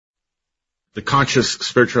The Conscious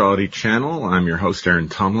Spirituality Channel. I'm your host, Aaron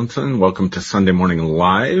Tomlinson. Welcome to Sunday Morning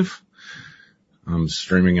Live. I'm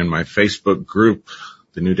streaming in my Facebook group,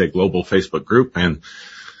 the New Day Global Facebook group, and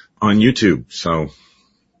on YouTube. So,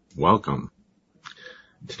 welcome.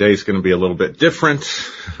 Today's going to be a little bit different.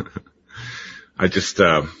 I just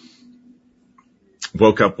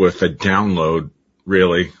woke up with a download,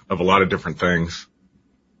 really, of a lot of different things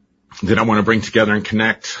that I want to bring together and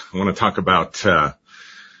connect. I want to talk about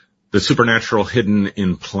the supernatural hidden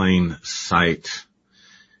in plain sight,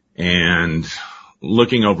 and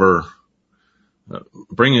looking over,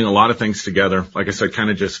 bringing a lot of things together. Like I said, kind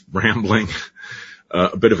of just rambling,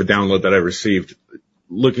 a bit of a download that I received,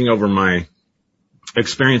 looking over my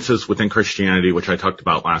experiences within Christianity, which I talked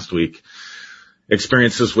about last week,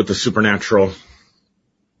 experiences with the supernatural,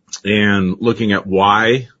 and looking at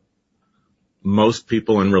why most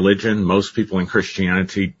people in religion, most people in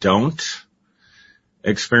Christianity don't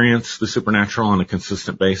experience the supernatural on a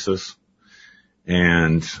consistent basis,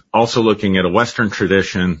 and also looking at a Western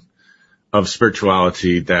tradition of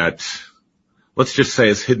spirituality that, let's just say,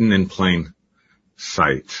 is hidden in plain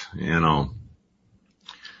sight. And I'll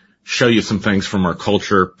show you some things from our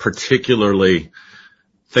culture, particularly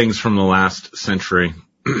things from the last century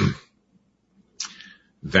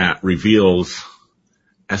that reveals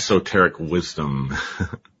esoteric wisdom.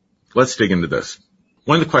 Let's dig into this.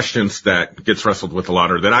 One of the questions that gets wrestled with a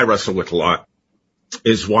lot, or that I wrestle with a lot,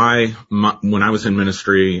 is why when I was in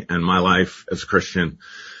ministry and my life as a Christian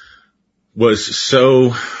was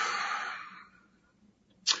so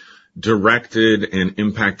directed and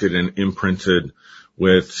impacted and imprinted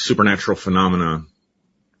with supernatural phenomena,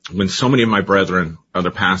 when so many of my brethren,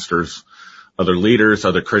 other pastors, other leaders,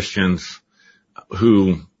 other Christians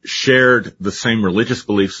who shared the same religious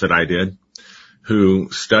beliefs that I did, who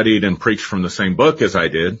studied and preached from the same book as I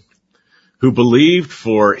did, who believed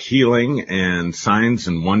for healing and signs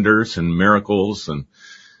and wonders and miracles and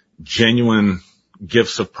genuine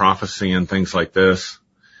gifts of prophecy and things like this,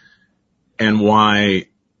 and why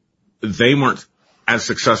they weren't as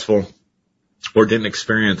successful or didn't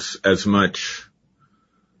experience as much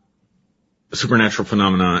supernatural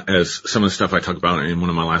phenomena as some of the stuff I talked about in one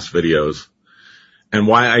of my last videos, and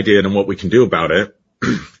why I did and what we can do about it,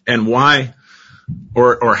 and why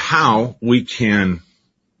or how we can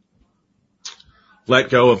let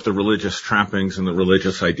go of the religious trappings and the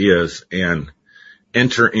religious ideas and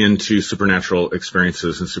enter into supernatural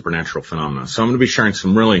experiences and supernatural phenomena. So I'm going to be sharing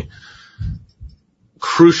some really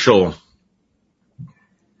crucial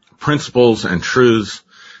principles and truths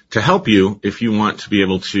to help you if you want to be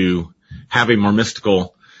able to have a more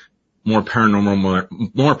mystical, more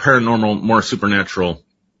paranormal, more supernatural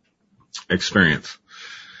experience.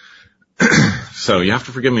 So you have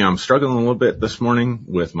to forgive me. I'm struggling a little bit this morning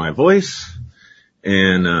with my voice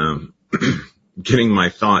and getting my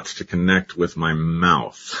thoughts to connect with my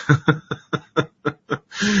mouth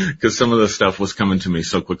because some of the stuff was coming to me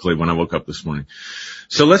so quickly when I woke up this morning.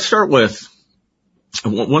 So let's start with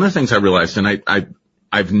one of the things I realized, and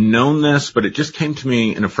I've known this, but it just came to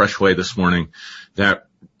me in a fresh way this morning that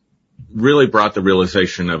really brought the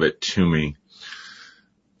realization of it to me.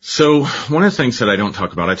 So one of the things that I don't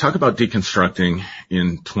talk about, I talk about deconstructing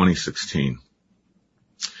in 2016.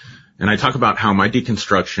 And I talk about how my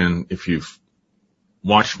deconstruction, if you've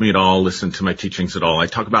watched me at all, listened to my teachings at all, I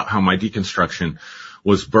talk about how my deconstruction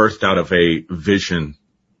was birthed out of a vision,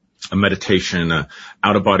 a meditation, a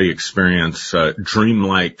out-of-body experience, a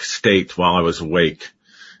dreamlike state while I was awake.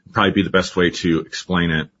 Probably be the best way to explain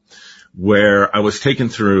it, where I was taken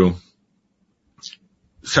through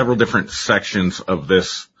several different sections of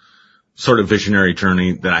this sort of visionary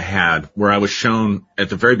journey that I had, where I was shown at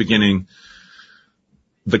the very beginning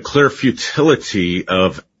the clear futility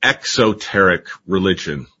of exoteric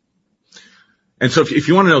religion. And so if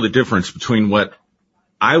you want to know the difference between what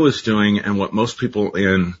I was doing and what most people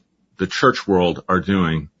in the church world are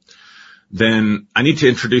doing, then I need to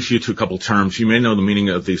introduce you to a couple terms. You may know the meaning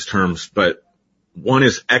of these terms, but one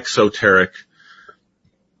is exoteric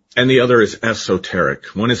and the other is esoteric.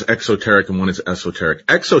 One is exoteric and one is esoteric.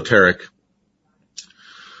 Exoteric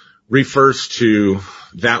refers to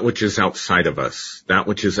that which is outside of us, that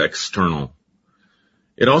which is external.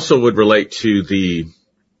 It also would relate to the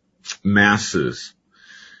masses.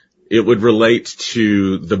 It would relate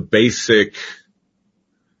to the basic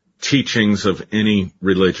teachings of any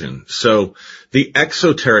religion. So the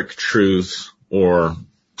exoteric truths or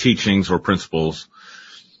teachings or principles,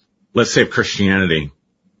 let's say of Christianity,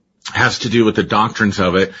 has to do with the doctrines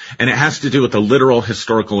of it, and it has to do with the literal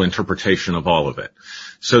historical interpretation of all of it.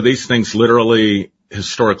 So these things literally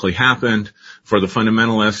historically happened. For the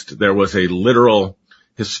fundamentalist, there was a literal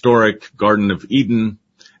historic Garden of Eden.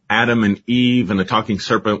 Adam and Eve and the talking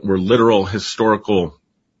serpent were literal historical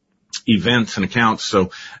events and accounts.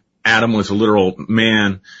 So Adam was a literal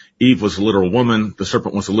man. Eve was a literal woman. The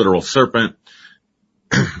serpent was a literal serpent.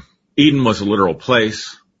 Eden was a literal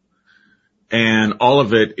place. And all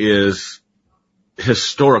of it is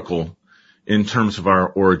historical in terms of our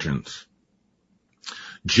origins.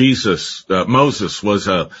 Moses was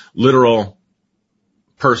a literal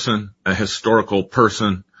person, a historical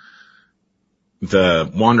person.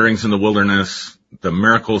 The wanderings in the wilderness, the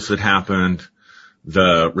miracles that happened,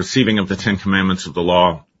 the receiving of the 10 Commandments of the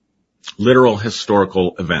law, literal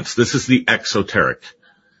historical events. This is the exoteric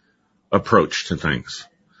approach to things.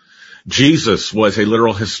 Jesus was a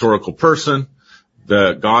literal historical person.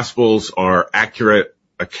 The Gospels are accurate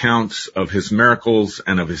accounts of his miracles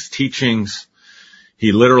and of his teachings.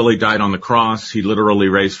 He literally died on the cross. He literally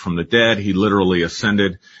raised from the dead. He literally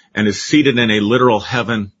ascended and is seated in a literal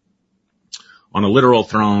heaven on a literal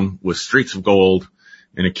throne with streets of gold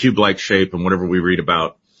in a cube-like shape and whatever we read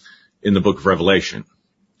about in the book of Revelation.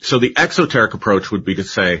 So the exoteric approach would be to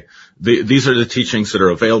say, these are the teachings that are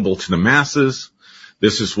available to the masses.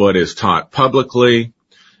 This is what is taught publicly.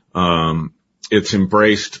 It's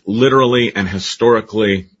embraced literally and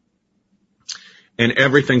historically. And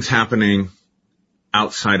everything's happening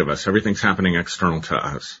outside of us. Everything's happening external to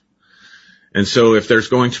us. And so if there's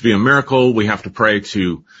going to be a miracle, we have to pray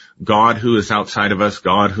to God who is outside of us,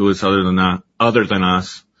 God who is other than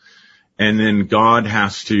us. And then God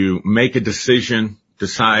has to make a decision,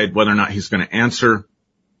 decide whether or not he's going to answer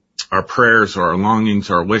our prayers or our longings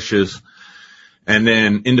or our wishes. And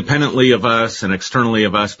then independently of us and externally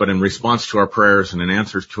of us, but in response to our prayers and in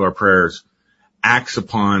answers to our prayers, acts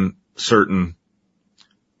upon certain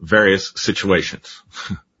various situations.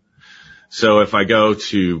 So if I go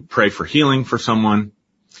to pray for healing for someone,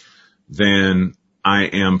 then I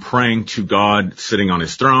am praying to God sitting on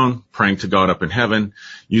his throne, praying to God up in heaven,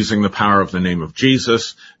 using the power of the name of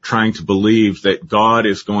Jesus, trying to believe that God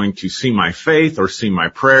is going to see my faith or see my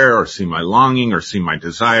prayer or see my longing or see my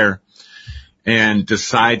desire and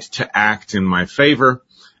decide to act in my favor.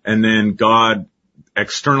 And then God,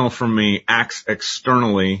 external from me, acts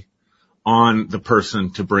externally on the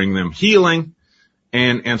person to bring them healing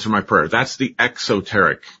and answer my prayer. That's the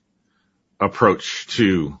exoteric approach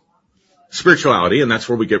to spirituality, and that's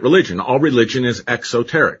where we get religion. All religion is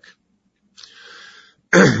exoteric.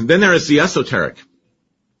 Then there is the esoteric.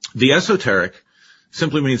 The esoteric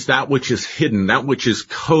simply means that which is hidden, that which is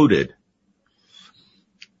coded,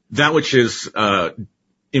 that which is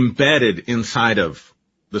embedded inside of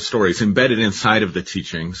the stories, embedded inside of the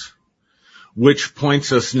teachings, which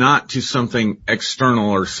points us not to something external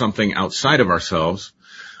or something outside of ourselves,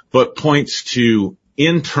 but points to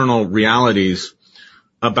internal realities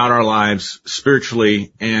about our lives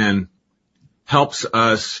spiritually and helps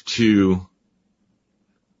us to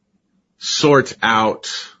sort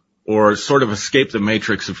out or sort of escape the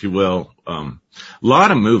matrix, if you will. A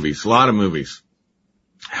lot of movies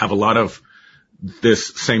have a lot of this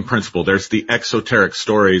same principle. There's the exoteric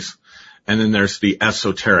stories and then there's the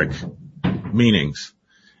esoteric meanings.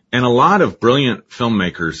 And a lot of brilliant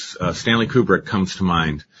filmmakers, Stanley Kubrick comes to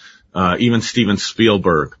mind, even Steven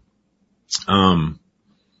Spielberg,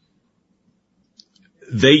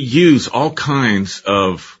 they use all kinds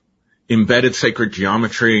of embedded sacred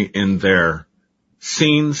geometry in their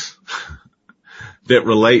scenes that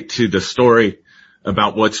relate to the story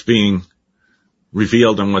about what's being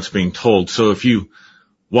revealed and what's being told. So if you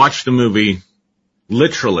watch the movie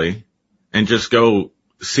literally and just go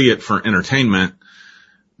see it for entertainment,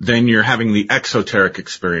 then you're having the exoteric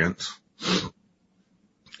experience.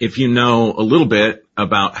 If you know a little bit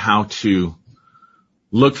about how to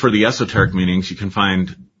look for the esoteric meanings, you can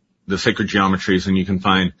find the sacred geometries and you can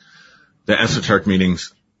find the esoteric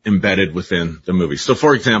meanings embedded within the movie. So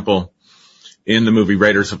for example, in the movie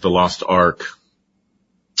Raiders of the Lost Ark,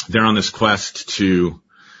 they're on this quest to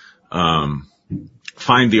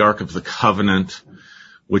find the Ark of the Covenant,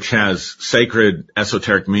 which has sacred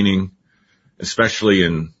esoteric meaning, especially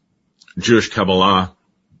in Jewish Kabbalah.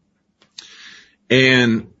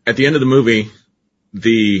 And at the end of the movie,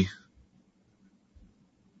 the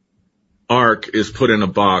Ark is put in a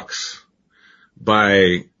box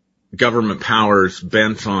by government powers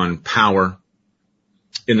bent on power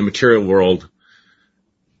in the material world,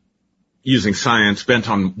 using science, bent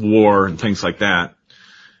on war and things like that.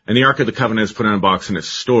 And the Ark of the Covenant is put in a box and it's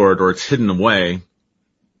stored or it's hidden away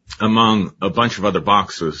among a bunch of other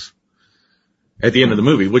boxes at the end of the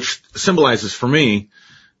movie, which symbolizes for me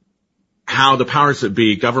how the powers that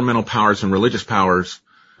be, governmental powers and religious powers,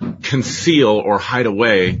 conceal or hide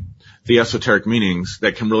away the esoteric meanings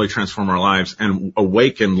that can really transform our lives and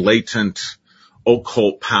awaken latent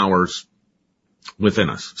occult powers within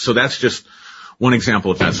us. So that's just one example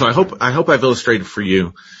of that. So I hope I've illustrated for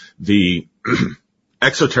you the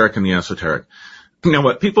exoteric and the esoteric. Now,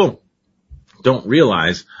 what people don't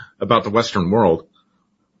realize about the Western world,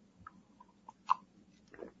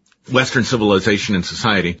 Western civilization and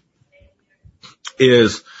society,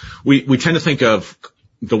 is we tend to think of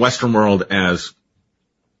the Western world as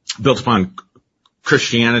built upon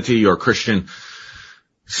Christianity or Christian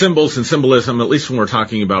symbols and symbolism, at least when we're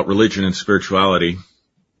talking about religion and spirituality.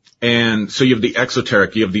 And so you have the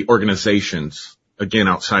exoteric, you have the organizations, again,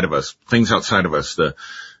 outside of us, things outside of us, the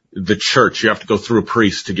church. You have to go through a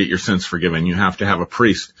priest to get your sins forgiven. You have to have a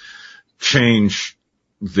priest change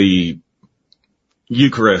the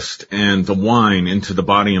Eucharist and the wine into the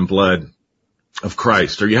body and blood of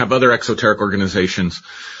Christ. Or you have other exoteric organizations.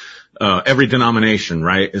 Every denomination,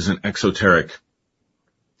 right, is an exoteric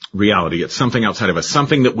reality. It's something outside of us,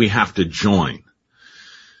 something that we have to join.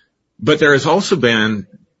 But there has also been,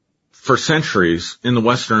 for centuries in the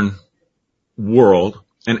Western world,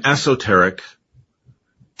 an esoteric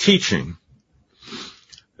teaching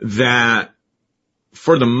that,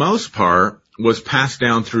 for the most part, was passed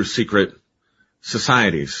down through secret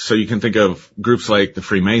societies. So you can think of groups like the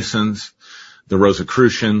Freemasons, the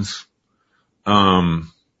Rosicrucians,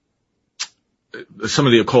 some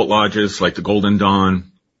of the occult lodges like the Golden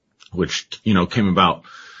Dawn, which, came about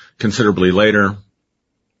considerably later,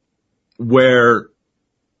 where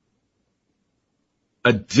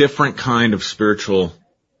a different kind of spiritual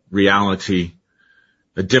reality,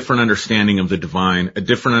 a different understanding of the divine, a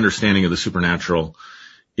different understanding of the supernatural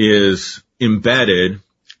is embedded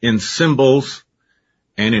in symbols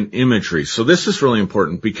and in imagery. So this is really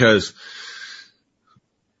important because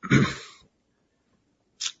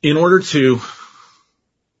in order to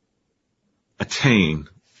attain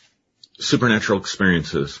supernatural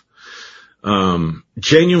experiences,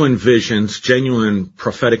 genuine visions, genuine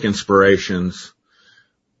prophetic inspirations,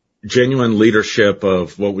 genuine leadership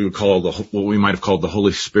of what we might have called the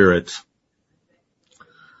Holy Spirit,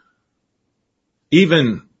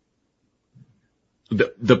 even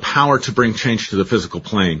the power to bring change to the physical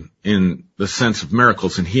plane in the sense of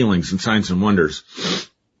miracles and healings and signs and wonders,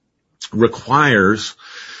 requires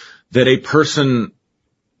that a person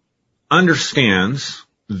understands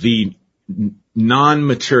the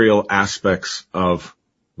non-material aspects of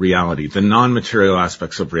reality,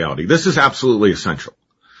 This is absolutely essential.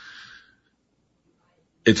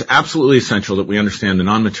 It's absolutely essential that we understand the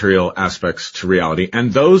non-material aspects to reality,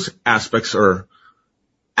 and those aspects are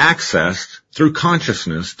accessed through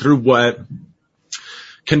consciousness, through what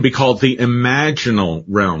can be called the imaginal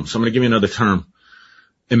realm. So I'm going to give you another term.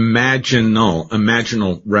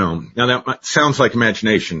 Imaginal realm. Now that sounds like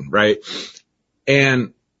imagination, right?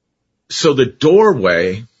 And so the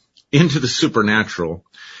doorway into the supernatural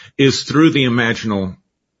is through the imaginal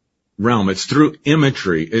realm. It's through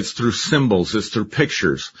imagery. It's through symbols. It's through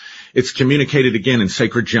pictures. It's communicated again in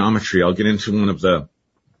sacred geometry. I'll get into one of the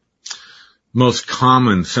most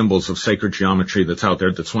common symbols of sacred geometry that's out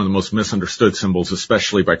there. That's one of the most misunderstood symbols,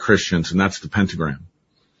 especially by Christians, and that's the pentagram,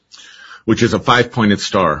 which is a 5-pointed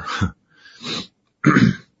star.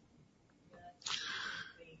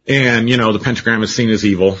 And, the pentagram is seen as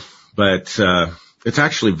evil, but it's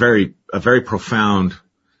actually a very profound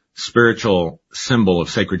spiritual symbol of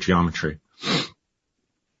sacred geometry.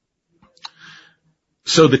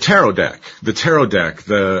 So the tarot deck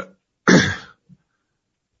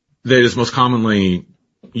that is most commonly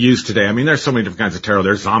used today. I mean, there's so many different kinds of tarot.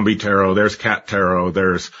 There's zombie tarot, there's cat tarot,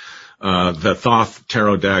 there's the Thoth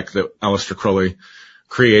tarot deck that Aleister Crowley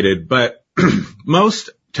created. But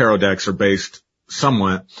most tarot decks are based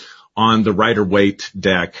somewhat on the Rider-Waite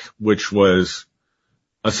deck, which was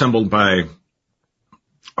assembled by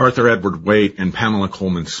Arthur Edward Waite and Pamela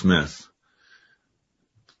Coleman Smith.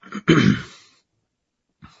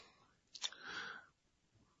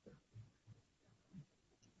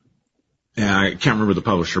 Yeah, I can't remember the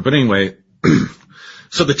publisher, but anyway,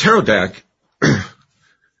 so the tarot deck,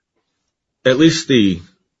 at least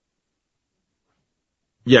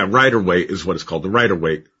Rider-Waite is what it's called, the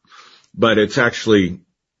Rider-Waite, but it's actually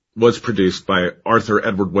was produced by Arthur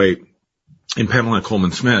Edward Waite and Pamela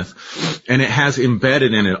Coleman Smith, and it has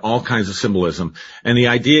embedded in it all kinds of symbolism. And the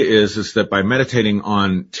idea is that by meditating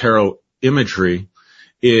on tarot imagery,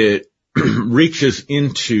 it reaches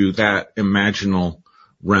into that imaginal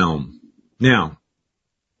realm. Now,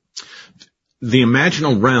 the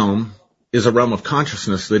imaginal realm is a realm of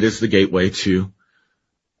consciousness that is the gateway to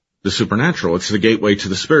the supernatural. It's the gateway to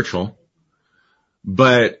the spiritual.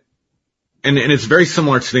 But and it's very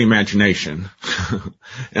similar to the imagination.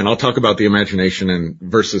 And I'll talk about the imagination and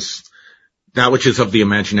versus that which is of the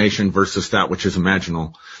imagination versus that which is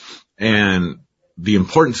imaginal. And the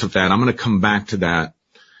importance of that, I'm going to come back to that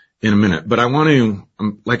in a minute. But I want to,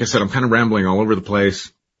 like I said, I'm kind of rambling all over the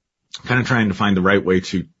place, kind of trying to find the right way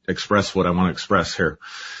to express what I want to express here.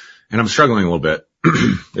 And I'm struggling a little bit.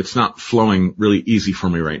 It's not flowing really easy for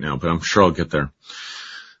me right now, but I'm sure I'll get there.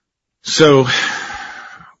 So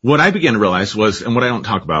what I began to realize was, and what I don't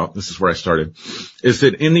talk about, this is where I started, is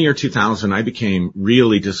that in the year 2000, I became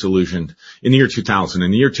really disillusioned. In the year 2000,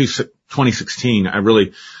 in the year 2016, I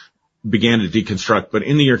really began to deconstruct. But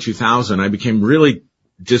in the year 2000, I became really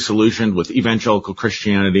disillusioned with evangelical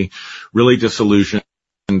Christianity, really disillusioned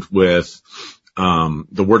with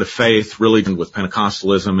the word of faith, really with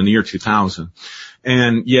Pentecostalism in the year 2000.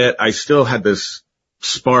 And yet I still had this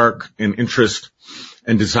spark and interest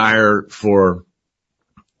and desire for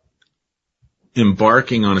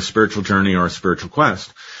embarking on a spiritual journey or a spiritual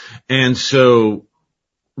quest. And so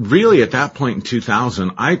really at that point in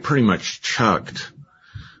 2000, I pretty much chugged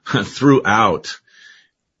throughout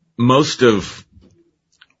most of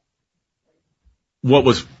what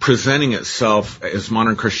was presenting itself as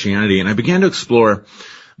modern Christianity. And I began to explore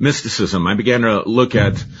mysticism. I began to look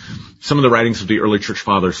at some of the writings of the early church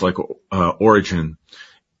fathers like Origen,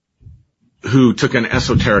 who took an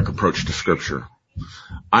esoteric approach to Scripture.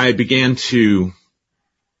 I began to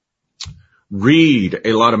read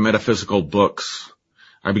a lot of metaphysical books.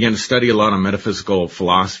 I began to study a lot of metaphysical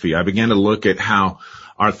philosophy. I began to look at how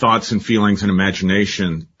our thoughts and feelings and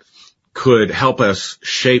imagination could help us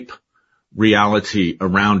shape reality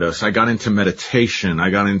around us. I got into meditation. I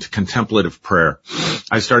got into contemplative prayer.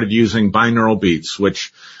 I started using binaural beats,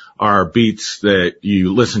 which are beats that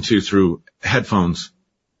you listen to through headphones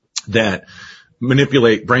that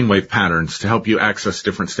manipulate brainwave patterns to help you access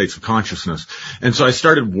different states of consciousness. And so I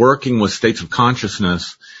started working with states of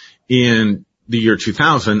consciousness in the year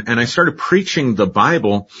 2000, and I started preaching the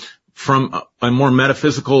Bible from a more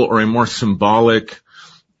metaphysical or a more symbolic,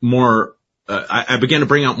 I began to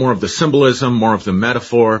bring out more of the symbolism, more of the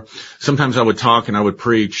metaphor. Sometimes I would talk and I would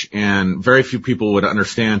preach, and very few people would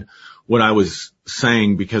understand what I was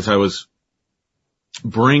saying because I was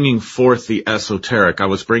bringing forth the esoteric. I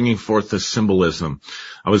was bringing forth the symbolism.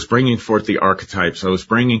 I was bringing forth the archetypes. I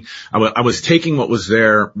was taking what was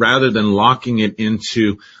there rather than locking it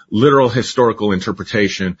into literal historical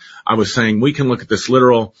interpretation. I was saying we can look at this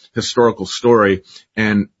literal historical story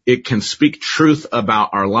and it can speak truth about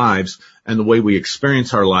our lives and the way we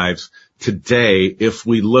experience our lives today if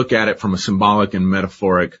we look at it from a symbolic and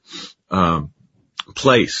metaphoric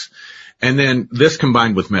place. And then this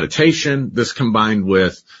combined with meditation, this combined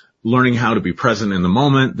with learning how to be present in the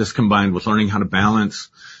moment, this combined with learning how to balance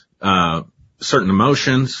certain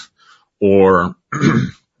emotions or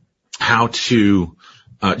how to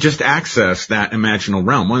just access that imaginal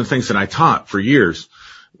realm. One of the things that I taught for years,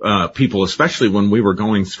 people, especially when we were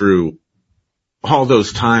going through all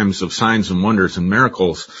those times of signs and wonders and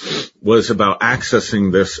miracles, was about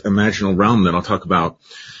accessing this imaginal realm that I'll talk about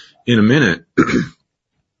in a minute.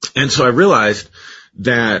 And so I realized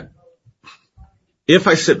that if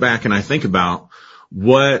I sit back and I think about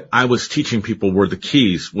what I was teaching people were the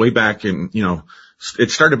keys way back in,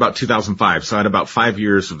 it started about 2005. So I had about 5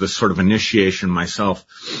 years of this sort of initiation myself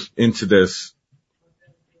into this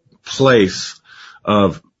place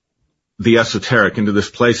of the esoteric, into this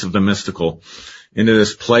place of the mystical, into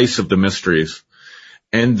this place of the mysteries.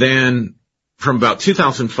 And then from about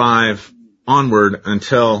 2005 onward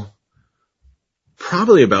until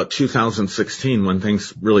probably about 2016 when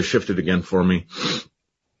things really shifted again for me,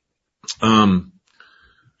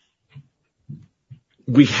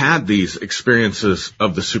 we had these experiences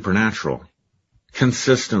of the supernatural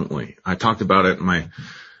consistently. I talked about it in my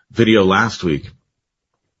video last week.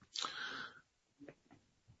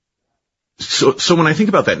 So when I think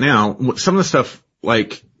about that now, some of the stuff,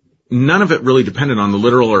 like, none of it really depended on the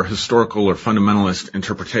literal or historical or fundamentalist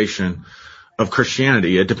interpretation of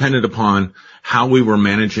Christianity. It depended upon how we were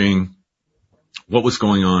managing what was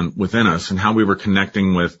going on within us and how we were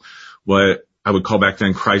connecting with what I would call back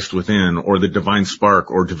then Christ within, or the divine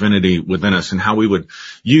spark or divinity within us, and how we would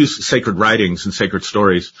use sacred writings and sacred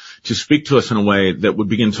stories to speak to us in a way that would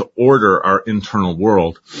begin to order our internal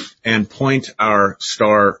world and point our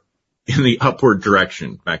star in the upward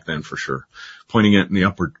direction back then, for sure, pointing it in the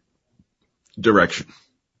upward direction.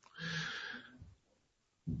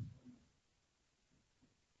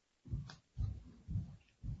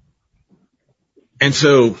 And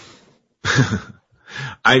so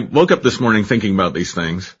I woke up this morning thinking about these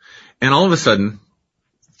things, and all of a sudden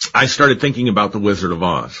I started thinking about the Wizard of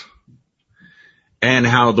Oz. and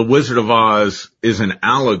how the Wizard of Oz is an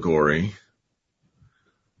allegory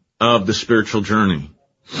of the spiritual journey.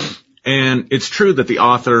 And it's true that the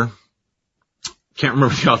author, can't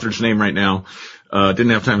remember the author's name right now, didn't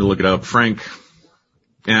have time to look it up, Frank,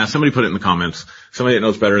 somebody put it in the comments, somebody that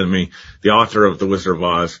knows better than me, the author of The Wizard of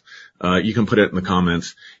Oz, you can put it in the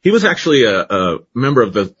comments. He was actually a member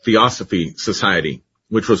of the Theosophy Society,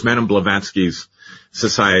 which was Madame Blavatsky's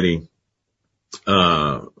society,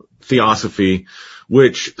 Theosophy,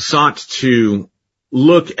 which sought to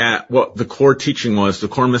look at what the core teaching was, the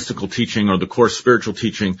core mystical teaching or the core spiritual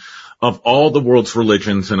teaching of all the world's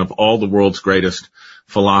religions and of all the world's greatest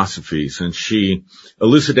philosophies. And she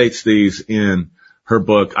elucidates these in her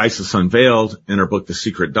book, Isis Unveiled, in her book, The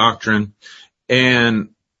Secret Doctrine.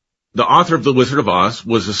 And the author of The Wizard of Oz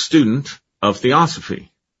was a student of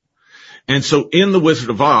Theosophy. And so in The Wizard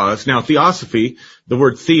of Oz, now Theosophy, the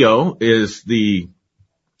word theo is the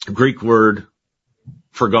Greek word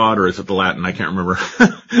for God, or is it the Latin? I can't remember.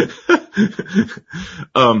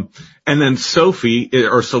 And then Sophie,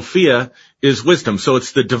 or Sophia, is wisdom. So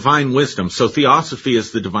it's the divine wisdom. So Theosophy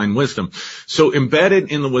is the divine wisdom. So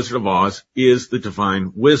embedded in The Wizard of Oz is the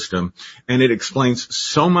divine wisdom. And it explains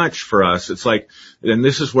so much for us. It's like, and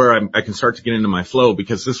this is where I can start to get into my flow,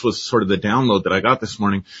 because this was sort of the download that I got this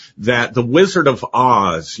morning, that The Wizard of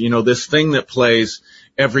Oz, this thing that plays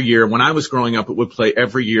every year. When I was growing up, it would play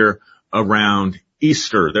every year around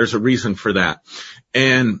Easter. There's a reason for that.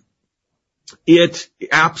 And it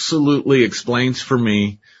absolutely explains for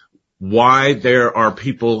me why there are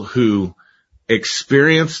people who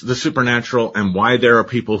experience the supernatural and why there are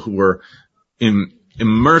people who are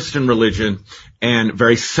immersed in religion and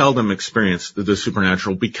very seldom experience the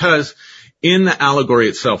supernatural. Because in the allegory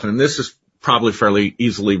itself, and this is probably fairly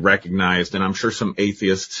easily recognized, and I'm sure some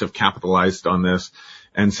atheists have capitalized on this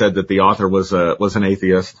and said that the author was an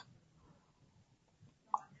atheist.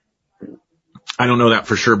 I don't know that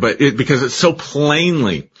for sure, but because it's so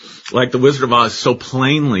plainly, like The Wizard of Oz so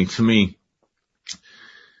plainly to me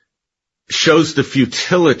shows the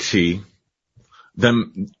futility,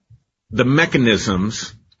 the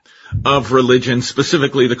mechanisms of religion,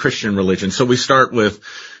 specifically the Christian religion. So we start with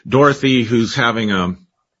Dorothy, who's having a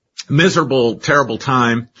miserable, terrible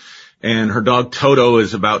time, and her dog Toto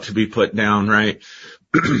is about to be put down, right?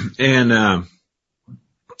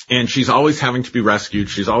 And she's always having to be rescued.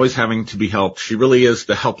 She's always having to be helped. She really is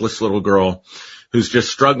the helpless little girl who's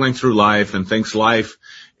just struggling through life and thinks life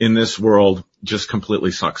in this world just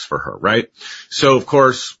completely sucks for her, right? So, of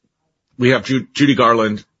course, we have Judy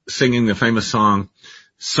Garland singing the famous song,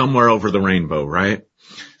 Somewhere Over the Rainbow, right?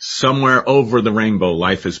 Somewhere over the rainbow,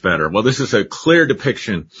 life is better. Well, this is a clear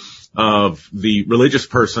depiction of the religious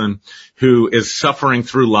person who is suffering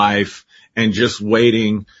through life and just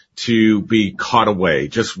waiting to be caught away,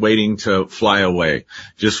 just waiting to fly away,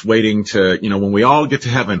 just waiting to, when we all get to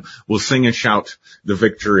heaven, we'll sing and shout the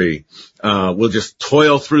victory. We'll just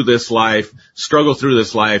toil through this life, struggle through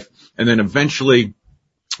this life, and then eventually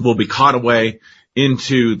we'll be caught away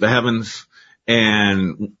into the heavens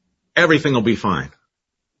and everything will be fine.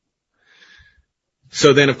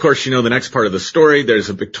 So then, of course, the next part of the story, there's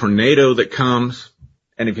a big tornado that comes.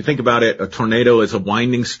 And if you think about it, a tornado is a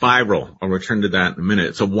winding spiral. I'll return to that in a minute.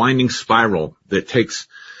 It's a winding spiral that takes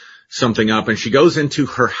something up. And she goes into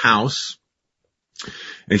her house.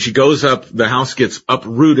 And she goes up, the house gets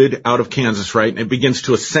uprooted out of Kansas, right? And it begins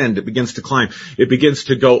to ascend. It begins to climb. It begins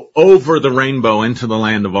to go over the rainbow into the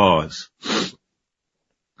land of Oz.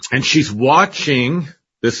 And she's watching.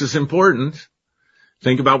 This is important.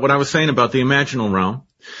 Think about what I was saying about the imaginal realm.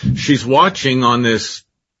 She's watching on this,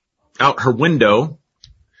 out her window.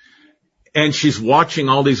 And she's watching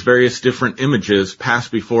all these various different images pass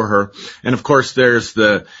before her. And of course, there's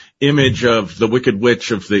the image of the Wicked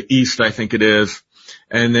Witch of the East, I think it is.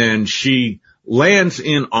 And then she lands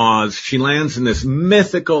in Oz. She lands in this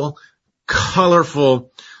mythical,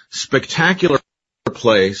 colorful, spectacular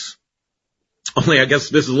place. Only I guess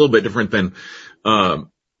this is a little bit different than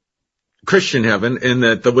Christian heaven, in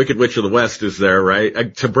that the Wicked Witch of the West is there,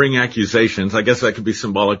 right? To bring accusations. I guess that could be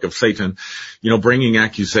symbolic of Satan, bringing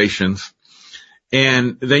accusations.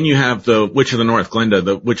 And then you have the Witch of the North, Glenda,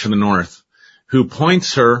 the Witch of the North, who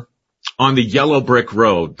points her on the yellow brick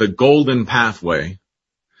road, the golden pathway,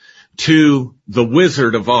 to the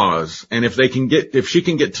Wizard of Oz. And if she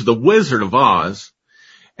can get to the Wizard of Oz,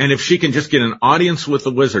 and if she can just get an audience with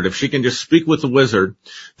the wizard, if she can just speak with the wizard,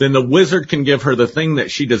 then the wizard can give her the thing that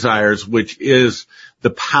she desires, which is the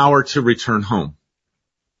power to return home.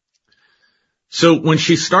 So when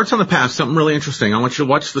she starts on the path, something really interesting. I want you to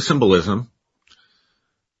watch the symbolism.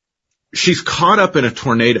 She's caught up in a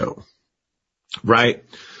tornado, right?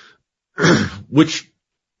 which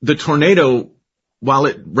the tornado, while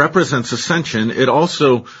it represents ascension, it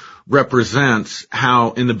also represents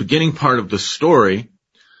how in the beginning part of the story,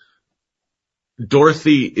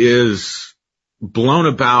 Dorothy is blown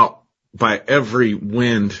about by every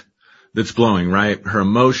wind that's blowing, right? Her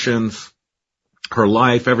emotions, her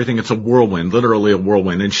life, everything. It's a whirlwind, literally a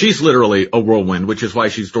whirlwind. And she's literally a whirlwind, which is why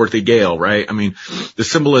she's Dorothy Gale, right? I mean, the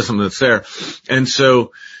symbolism that's there. And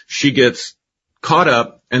so she gets caught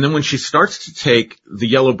up. And then when she starts to take the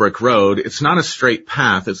yellow brick road, it's not a straight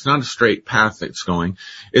path. It's not a straight path that's going.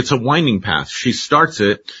 It's a winding path. She starts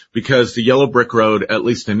it because the yellow brick road, at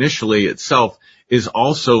least initially itself, is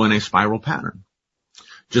also in a spiral pattern,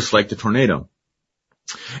 just like the tornado.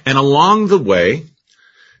 And along the way,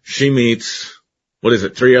 she meets,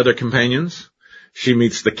 3 other companions. She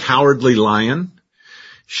meets the cowardly lion.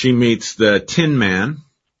 She meets the Tin Man.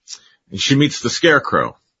 And she meets the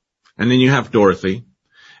Scarecrow. And then you have Dorothy.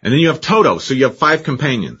 And then you have Toto. So you have 5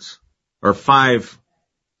 companions, or 5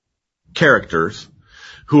 characters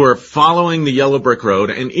who are following the yellow brick road.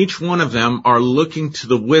 And each one of them are looking to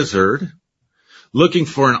the wizard, looking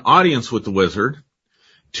for an audience with the wizard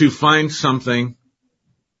to find something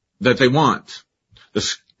that they want.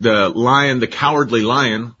 The lion, the cowardly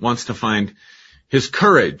lion, wants to find his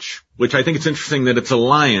courage, which I think it's interesting that it's a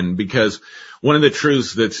lion, because one of the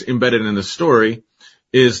truths that's embedded in the story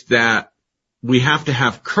is that we have to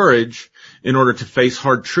have courage in order to face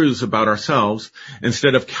hard truths about ourselves,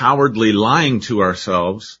 instead of cowardly lying to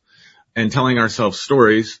ourselves and telling ourselves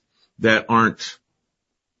stories that aren't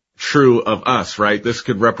true of us, right? This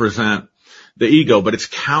could represent the ego, but it's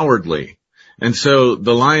cowardly. And so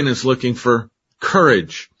the lion is looking for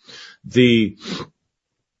courage. The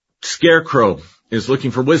Scarecrow is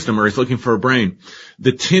looking for wisdom, or he's looking for a brain.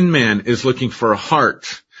 The Tin Man is looking for a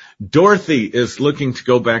heart. Dorothy is looking to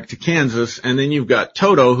go back to Kansas. And then you've got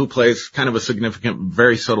Toto, who plays kind of a significant,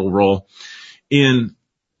 very subtle role in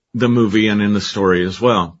the movie and in the story as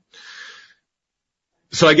well.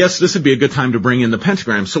 So I guess this would be a good time to bring in the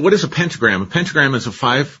pentagram. So what is a pentagram? A pentagram is a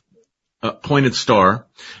 5-pointed star,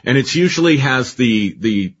 and it usually has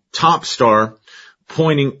the top star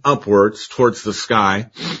pointing upwards towards the sky.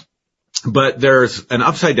 But there's an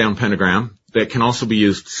upside down pentagram that can also be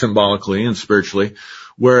used symbolically and spiritually,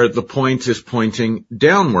 where the point is pointing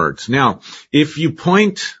downwards. Now, if you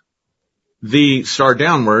point the star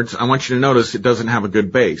downwards, I want you to notice it doesn't have a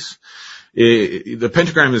good base. The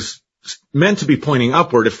pentagram is meant to be pointing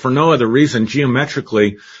upward, if for no other reason.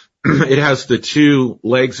 Geometrically, it has the 2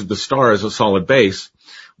 legs of the star as a solid base,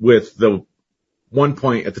 with the 1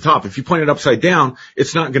 point at the top. If you point it upside down,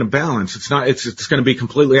 it's not going to balance. It's going to be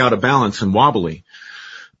completely out of balance and wobbly.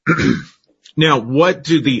 Now, what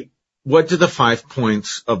do the 5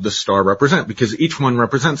 points of the star represent? Because each one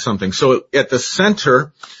represents something. So at the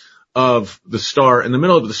center of the star, in the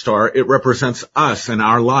middle of the star, it represents us and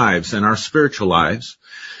our lives and our spiritual lives.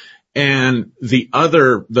 And the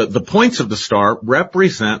points of the star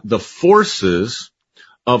represent the forces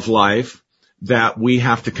of life that we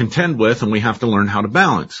have to contend with and we have to learn how to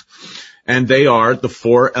balance. And they are the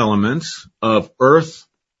 4 elements of earth,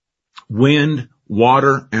 wind,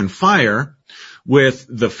 water, and fire, with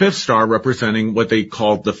the 5th star representing what they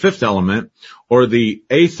called the 5th element, or the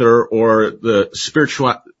aether, or the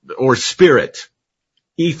spiritual, or spirit.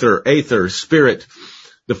 Ether, aether, spirit,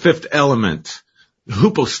 the 5th element.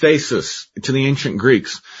 Hypostasis to the ancient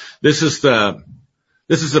Greeks. This is the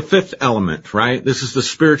 5th element, right? This is the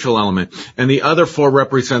spiritual element. And the other 4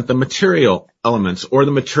 represent the material elements, or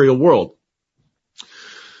the material world.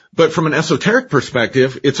 But from an esoteric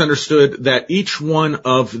perspective, it's understood that each one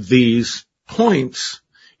of these points,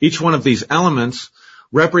 each one of these elements,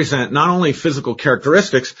 represent not only physical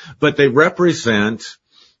characteristics, but they represent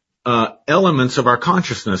elements of our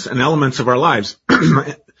consciousness and elements of our lives.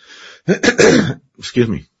 Excuse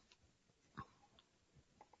me.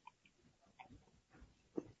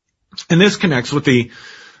 And this connects with the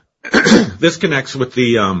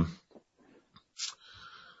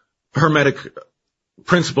Hermetic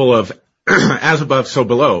principle of as above, so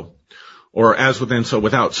below, or as within, so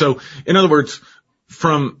without. So, in other words,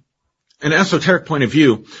 from an esoteric point of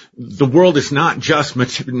view, the world is not just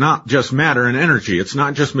matter and energy. It's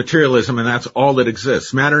not just materialism, and that's all that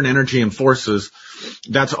exists. Matter and energy and forces,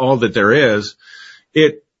 that's all that there is.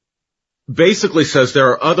 It basically says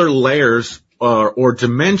there are other layers or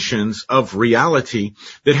dimensions of reality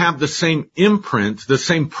that have the same imprint, the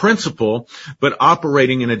same principle, but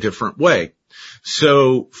operating in a different way.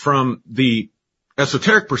 So from the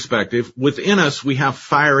esoteric perspective, within us we have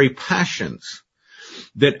fiery passions.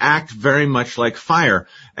 that act very much like fire.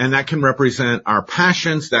 And that can represent our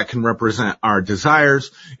passions. That can represent our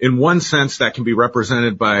desires. In one sense, that can be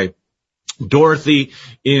represented by Dorothy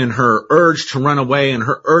in her urge to run away, in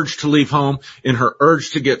her urge to leave home, in her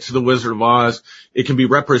urge to get to the Wizard of Oz. It can be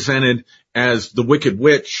represented as the Wicked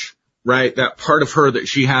Witch, right? That part of her that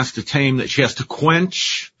she has to tame, that she has to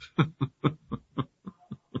quench.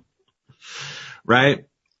 Right?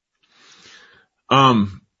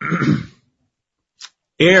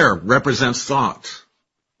 Air represents thought.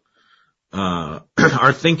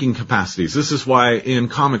 Our thinking capacities. This is why in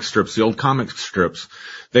comic strips, the old comic strips,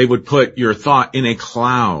 they would put your thought in a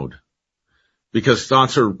cloud, because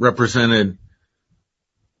thoughts are represented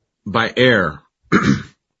by air.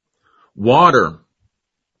 Water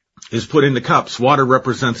is put into cups. Water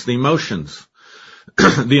represents the emotions.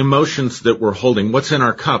 The emotions that we're holding. What's in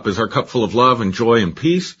our cup? Is our cup full of love and joy and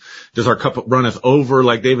peace? Does our cup runneth over,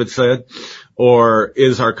 like David said? Or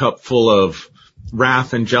is our cup full of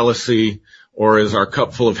wrath and jealousy? Or is our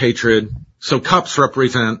cup full of hatred? So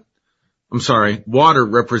water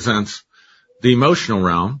represents the emotional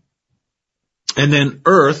realm. And then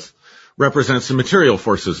earth represents the material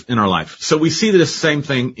forces in our life. So we see this same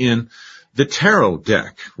thing in the tarot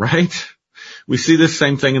deck, right? We see this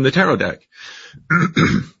same thing in the tarot deck.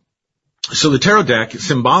 So the tarot deck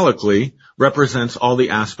symbolically represents all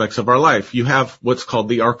the aspects of our life. You have what's called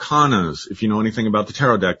the arcanas. If you know anything about the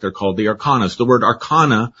tarot deck, they're called the arcanas. The word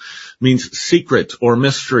arcana means secret or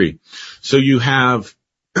mystery. So you have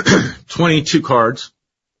 22 cards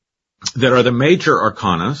that are the major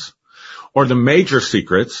arcanas or the major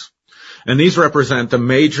secrets, and these represent the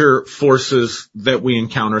major forces that we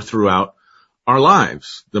encounter throughout our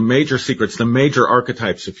lives, the major secrets, the major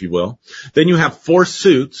archetypes, if you will. Then you have 4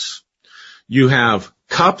 suits. You have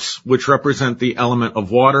cups, which represent the element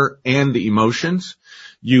of water and the emotions.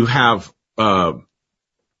 You have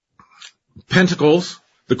pentacles,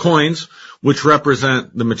 the coins, which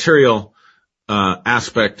represent the material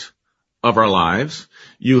aspect of our lives.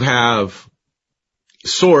 You have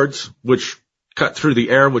swords, which cut through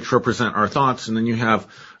the air, which represent our thoughts. And then you have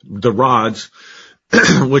the rods,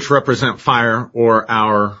 which represent fire or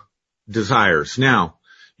our desires. Now,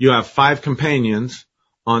 you have 5 companions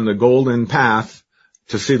on the golden path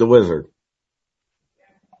to see the wizard.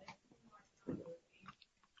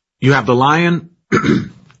 You have the lion,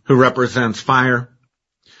 who represents fire.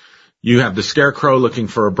 You have the scarecrow looking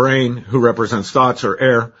for a brain, who represents thoughts or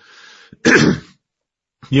air.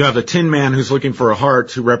 You have the tin man who's looking for a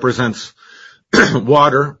heart, who represents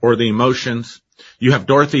water or the emotions. You have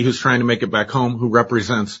Dorothy, who's trying to make it back home, who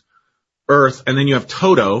represents earth. And then you have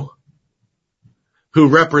Toto, who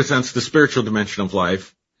represents the spiritual dimension of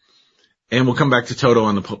life. And we'll come back to Toto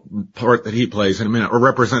on the part that he plays in a minute, or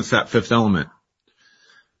represents that 5th element.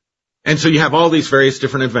 And so you have all these various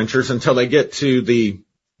different adventures until they get to the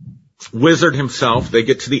wizard himself. They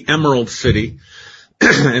get to the Emerald City,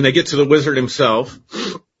 and they get to the wizard himself.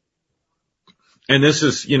 And this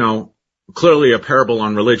is, clearly a parable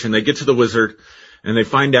on religion. They get to the wizard, and they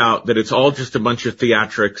find out that it's all just a bunch of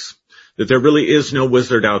theatrics, that there really is no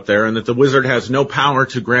wizard out there, and that the wizard has no power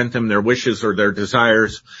to grant them their wishes or their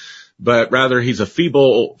desires, but rather he's a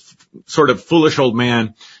feeble, sort of foolish old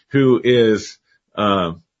man who is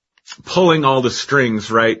pulling all the strings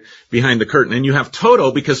right behind the curtain. And you have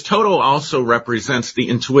Toto, because Toto also represents the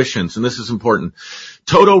intuitions, and this is important.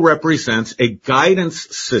 Toto represents a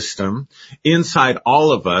guidance system inside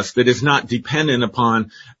all of us that is not dependent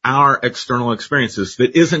upon our external experiences,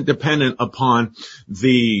 that isn't dependent upon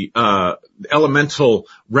the elemental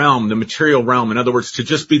realm, the material realm. In other words, to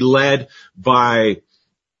just be led by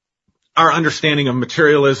our understanding of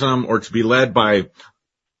materialism, or to be led by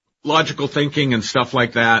logical thinking and stuff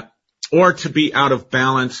like that, or to be out of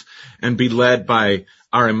balance and be led by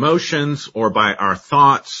our emotions or by our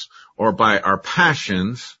thoughts or by our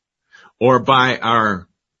passions or by our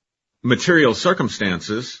material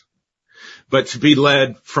circumstances, but to be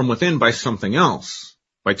led from within by something else,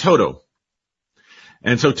 by Toto.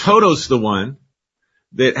 And so Toto's the one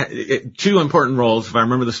that, 2 important roles, if I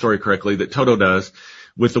remember the story correctly, that Toto does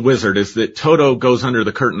with the wizard is that Toto goes under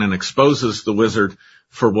the curtain and exposes the wizard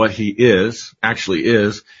for what he actually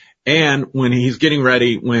is. And when he's getting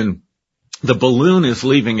ready, when the balloon is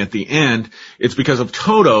leaving at the end, it's because of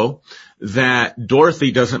Toto that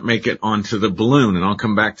Dorothy doesn't make it onto the balloon. And I'll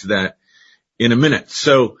come back to that in a minute.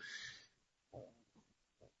 So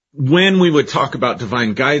when we would talk about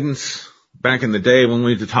divine guidance back in the day, when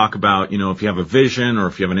we had to talk about, if you have a vision or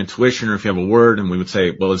if you have an intuition or if you have a word, and we would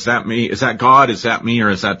say, well, is that me? Is that God? Is that me?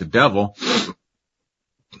 Or is that the devil?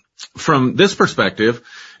 From this perspective,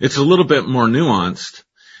 it's a little bit more nuanced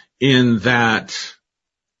in that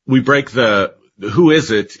we break who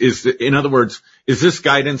is it? In other words, is this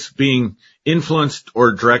guidance being influenced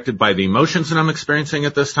or directed by the emotions that I'm experiencing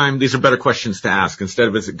at this time? These are better questions to ask. Instead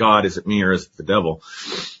of, is it God, is it me, or is it the devil?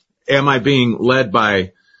 Am I being led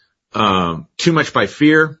by, too much by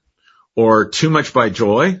fear, or too much by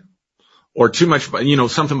joy, or too much by,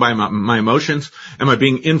 something by my emotions? Am I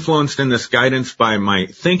being influenced in this guidance by my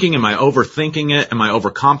thinking? Am I overthinking it? Am I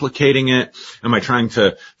overcomplicating it? Am I trying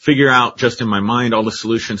to figure out just in my mind all the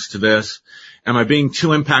solutions to this? Am I being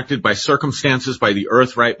too impacted by circumstances, by the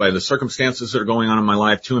earth, right? By the circumstances that are going on in my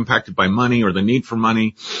life, too impacted by money or the need for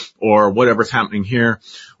money or whatever's happening here?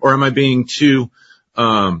 Or am I being too,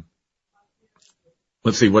 let's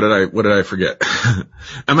see, what did I forget?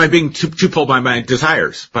 Am I being too pulled by my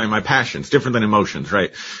desires, by my passions, different than emotions,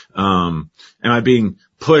 right? Am I being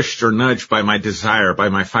pushed or nudged by my desire, by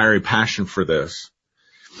my fiery passion for this?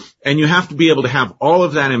 And you have to be able to have all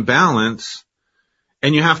of that in balance,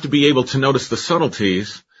 and you have to be able to notice the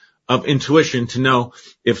subtleties of intuition to know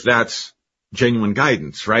if that's genuine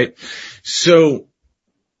guidance, right? So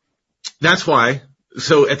that's why,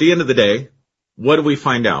 so at the end of the day, what do we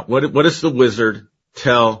find out? What does the wizard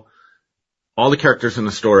tell all the characters in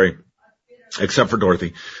the story, except for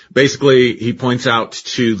Dorothy? Basically, he points out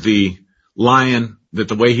to the lion that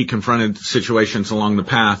the way he confronted situations along the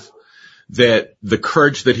path, that the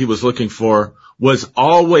courage that he was looking for was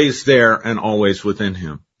always there and always within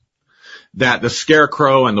him. That the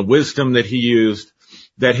scarecrow and the wisdom that he used,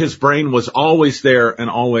 that his brain was always there and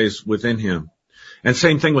always within him. And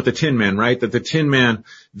same thing with the Tin Man, right? That the Tin Man,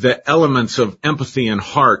 the elements of empathy and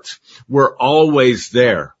heart were always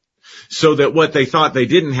there. So that what they thought they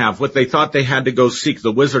didn't have, what they thought they had to go seek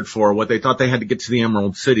the wizard for, what they thought they had to get to the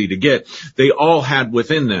Emerald City to get, they all had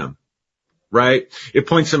within them, right? It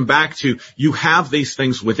points them back to, you have these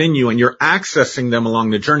things within you and you're accessing them along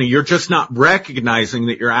the journey. You're just not recognizing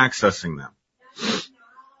that you're accessing them.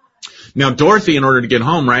 Now, Dorothy, in order to get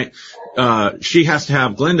home, right, she has to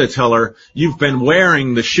have Glinda tell her, you've been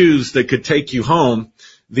wearing the shoes that could take you home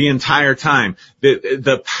the entire time.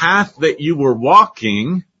 The path that you were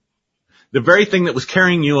walking, the very thing that was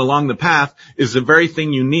carrying you along the path, is the very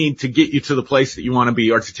thing you need to get you to the place that you want to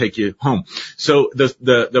be or to take you home. So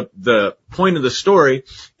the point of the story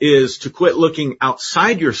is to quit looking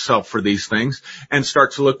outside yourself for these things and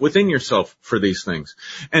start to look within yourself for these things.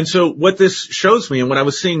 And so what this shows me, and what I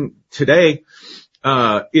was seeing today,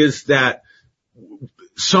 is that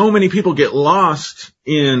so many people get lost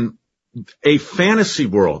in a fantasy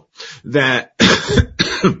world that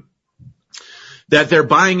that they're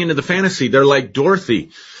buying into the fantasy. They're like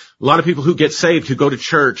Dorothy. A lot of people who get saved, who go to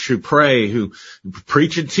church, who pray, who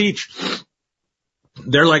preach and teach,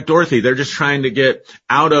 they're like Dorothy. They're just trying to get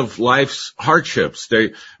out of life's hardships.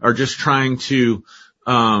 They are just trying to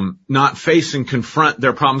not face and confront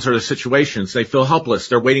their problems or their situations. They feel helpless.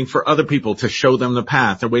 They're waiting for other people to show them the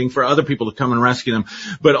path. They're waiting for other people to come and rescue them.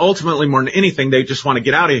 But ultimately, more than anything, they just want to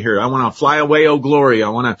get out of here. I want to fly away, oh glory. I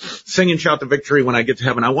want to sing and shout the victory when I get to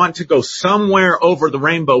heaven. I want to go somewhere over the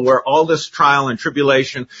rainbow where all this trial and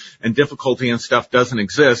tribulation and difficulty and stuff doesn't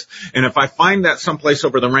exist. And if I find that someplace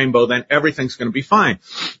over the rainbow, then everything's going to be fine.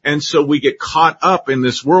 And so we get caught up in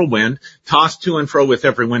this whirlwind, tossed to and fro with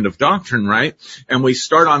every wind of doctrine, right? And we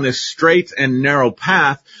start on this straight and narrow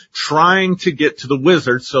path trying to get to the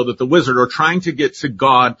wizard, so that the wizard, or trying to get to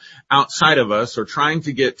God outside of us, or trying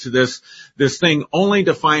to get to this thing, only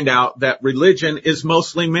to find out that religion is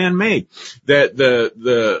mostly man-made.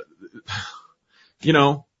 That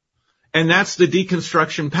and that's the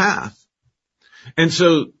deconstruction path. And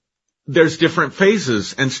so there's different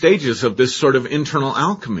phases and stages of this sort of internal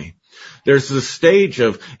alchemy. There's the stage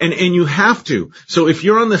of, and you have to. So if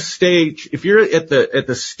you're on the stage, if you're at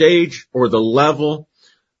the stage or the level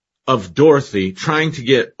of Dorothy, trying to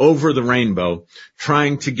get over the rainbow,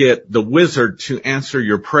 trying to get the wizard to answer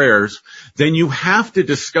your prayers, then you have to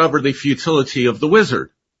discover the futility of the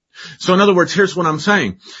wizard. So in other words, here's what I'm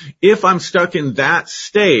saying. If I'm stuck in that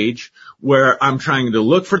stage where I'm trying to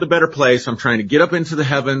look for the better place, I'm trying to get up into the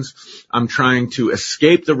heavens, I'm trying to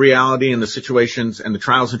escape the reality and the situations and the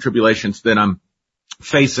trials and tribulations that I'm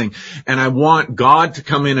facing, and I want God to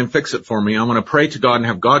come in and fix it for me, I want to pray to God and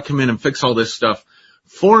have God come in and fix all this stuff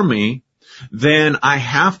for me, then I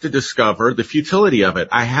have to discover the futility of it.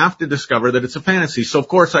 I have to discover that it's a fantasy. So of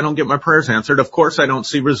course I don't get my prayers answered. Of course I don't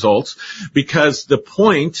see results, because the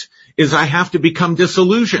point is I have to become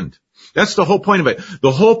disillusioned. That's the whole point of it.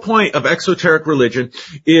 The whole point of exoteric religion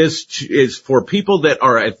is for people that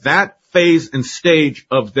are at that phase and stage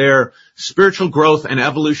of their spiritual growth and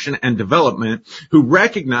evolution and development, who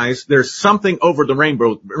recognize there's something over the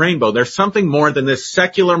rainbow. There's something more than this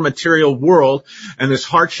secular material world and this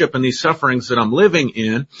hardship and these sufferings that I'm living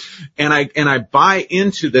in. And I buy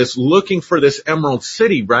into this, looking for this emerald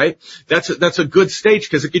city, right? That's a good stage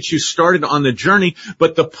because it gets you started on the journey.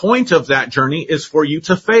 But the point of that journey is for you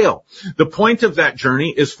to fail. The point of that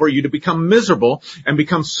journey is for you to become miserable and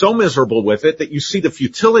become so miserable with it that you see the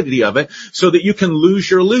futility of it, so that you can lose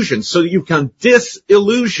your illusion, so that you become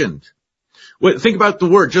disillusioned. Think about the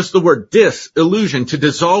word, just the word disillusion, to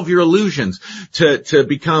dissolve your illusions, to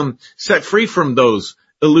become set free from those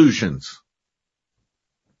illusions.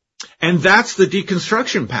 And that's the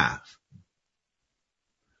deconstruction path.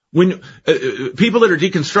 When people that are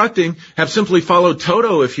deconstructing have simply followed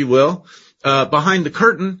Toto, if you will, behind the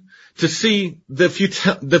curtain to see the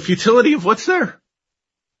futility of what's there.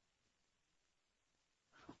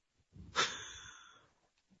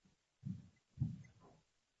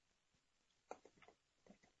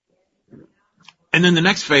 And then the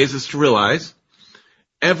next phase is to realize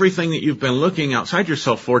everything that you've been looking outside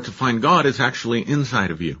yourself for to find God is actually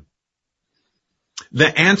inside of you.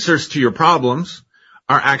 The answers to your problems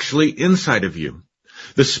are actually inside of you.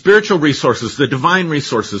 The spiritual resources, the divine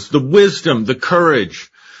resources, the wisdom, the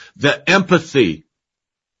courage, the empathy.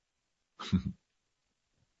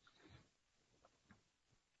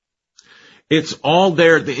 It's all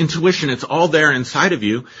there, the intuition, it's all there inside of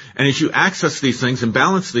you. And as you access these things and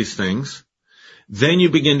balance these things, then you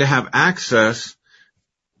begin to have access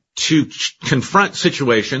to confront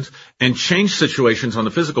situations and change situations on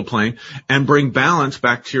the physical plane and bring balance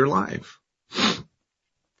back to your life.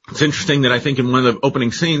 It's interesting that I think in one of the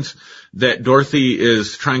opening scenes that Dorothy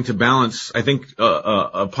is trying to balance, I think,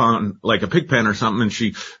 upon like a pig pen or something, and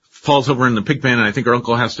she falls over in the pig pen, and I think her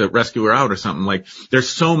uncle has to rescue her out or something. Like, there's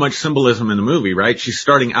so much symbolism in the movie, right? She's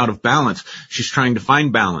starting out of balance. She's trying to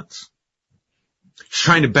find balance. She's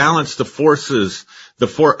trying to balance the forces, the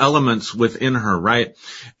four elements within her, right?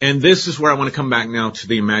 And this is where I want to come back now to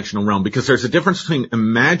the imaginal realm, because there's a difference between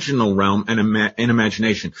imaginal realm and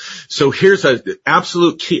imagination. So here's an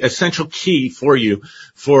absolute key, essential key for you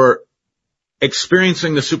for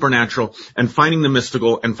experiencing the supernatural and finding the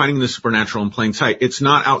mystical and finding the supernatural in plain sight. It's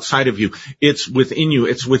not outside of you. It's within you.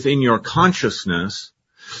 It's within your consciousness.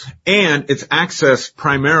 And it's accessed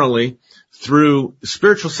primarily through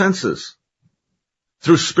spiritual senses.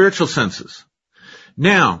 Through spiritual senses.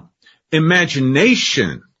 Now,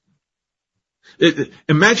 imagination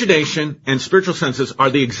and spiritual senses are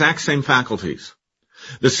the exact same faculties.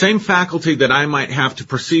 The same faculty that I might have to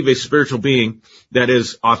perceive a spiritual being that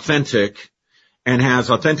is authentic and has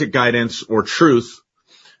authentic guidance or truth,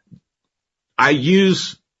 I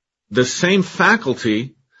use the same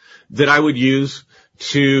faculty that I would use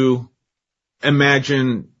to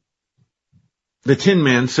imagine the Tin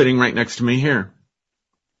Man sitting right next to me here.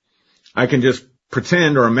 I can just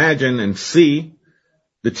pretend or imagine and see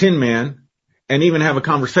the Tin Man and even have a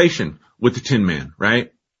conversation with the Tin Man,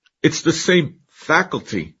 right? It's the same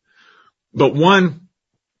faculty, but one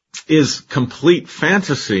is complete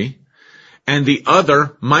fantasy and the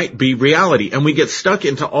other might be reality. And we get stuck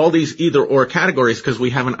into all these either or categories because we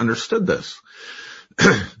haven't understood this.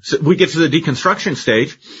 So we get to the deconstruction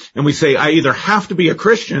stage and we say, I either have to be a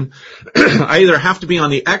Christian, I either have to be on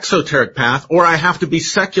the exoteric path, or I have to be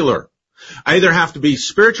secular. I either have to be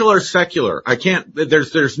spiritual or secular. I can't,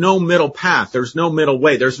 there's no middle path. There's no middle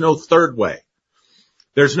way. There's no third way.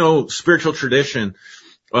 There's no spiritual tradition,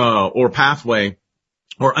 or pathway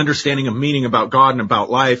or understanding of meaning about God and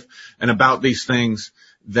about life and about these things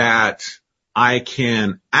that I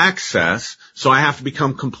can access. So I have to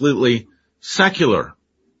become completely secular.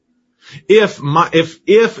 If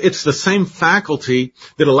it's the same faculty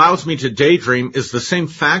that allows me to daydream is the same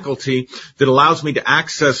faculty that allows me to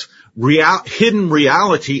access hidden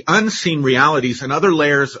reality, unseen realities, and other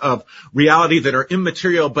layers of reality that are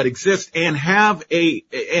immaterial but exist and have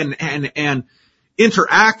and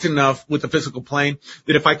interact enough with the physical plane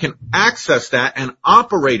that if I can access that and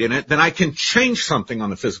operate in it, then I can change something on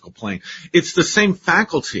the physical plane. It's the same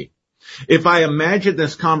faculty. If I imagine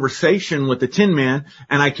this conversation with the Tin Man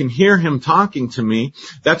and I can hear him talking to me,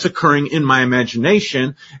 that's occurring in my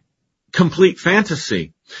imagination, complete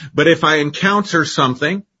fantasy. But if I encounter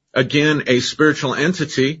something, again, a spiritual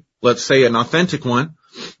entity, let's say an authentic one,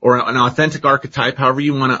 or an authentic archetype, however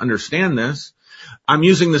you want to understand this, I'm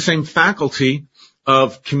using the same faculty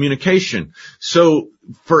of communication. So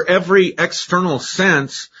for every external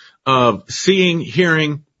sense of seeing,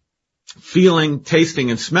 hearing, feeling,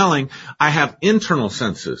 tasting, and smelling, I have internal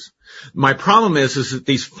senses. My problem is that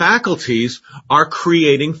these faculties are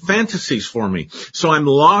creating fantasies for me. So I'm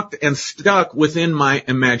locked and stuck within my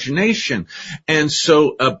imagination. And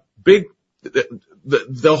so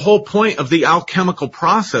the whole point of the alchemical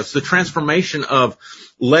process, the transformation of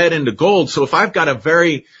lead into gold. So if I've got a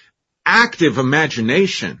very active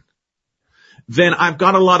imagination, then I've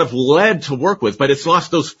got a lot of lead to work with, but it's lost.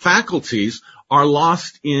 Those faculties are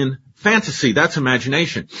lost in fantasy. That's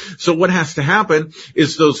imagination. So what has to happen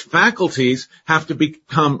is those faculties have to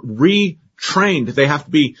become retrained. They have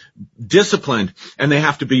to be disciplined, and they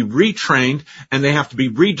have to be retrained, and they have to be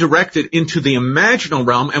redirected into the imaginal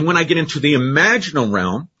realm. And when I get into the imaginal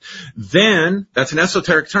realm, then, that's an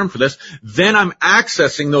esoteric term for this, then I'm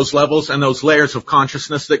accessing those levels and those layers of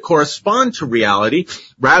consciousness that correspond to reality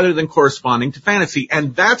rather than corresponding to fantasy.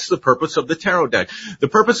 And that's the purpose of the tarot deck. The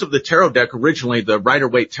purpose of the tarot deck, originally, the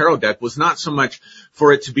Rider-Waite tarot deck, was not so much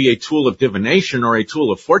for it to be a tool of divination or a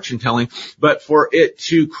tool of fortune telling, but for it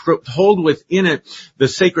to hold within it the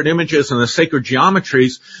sacred images and the sacred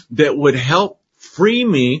geometries that would help free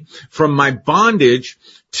me from my bondage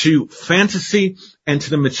to fantasy and to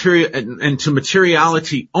the material and to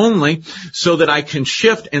materiality only, so that I can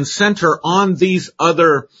shift and center on these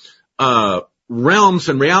other realms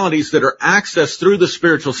and realities that are accessed through the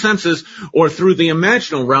spiritual senses or through the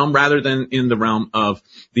imaginal realm rather than in the realm of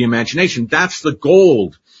the imagination. That's the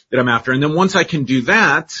gold that I'm after. And then once I can do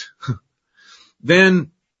that,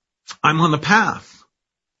 then I'm on the path.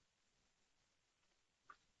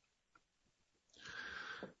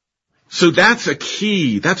 So that's a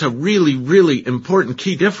key. That's a really, really important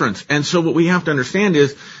key difference. And so what we have to understand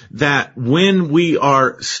is that when we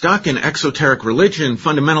are stuck in exoteric religion,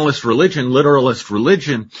 fundamentalist religion, literalist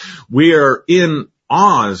religion, we are in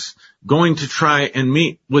Oz going to try and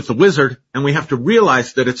meet with the wizard, and we have to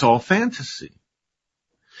realize that it's all fantasy.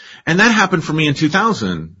 And that happened for me in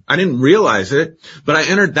 2000. I didn't realize it, but I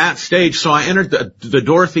entered that stage. So I entered the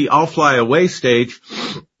Dorothy I'll Fly Away stage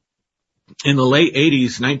in the late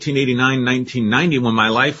 80s, 1989, 1990,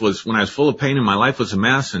 when I was full of pain and my life was a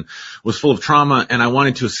mess and was full of trauma, and I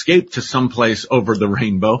wanted to escape to some place over the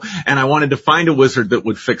rainbow, and I wanted to find a wizard that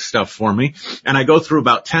would fix stuff for me. And I go through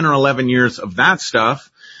about 10 or 11 years of that stuff,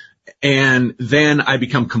 and then I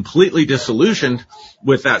become completely disillusioned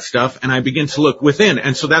with that stuff, and I begin to look within.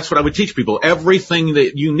 And so that's what I would teach people. Everything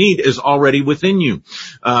that you need is already within you.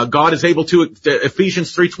 God is able to,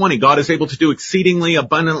 Ephesians 3:20, God is able to do exceedingly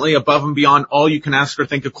abundantly above and beyond all you can ask or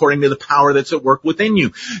think, according to the power that's at work within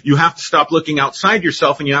you. You have to stop looking outside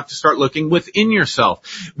yourself, and you have to start looking within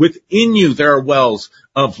yourself. Within you, there are wells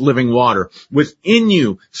of living water. Within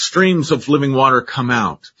you, streams of living water come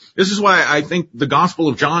out. This is why I think the Gospel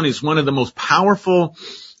of John is one of the most powerful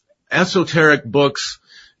esoteric books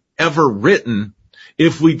ever written,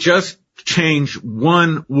 if we just change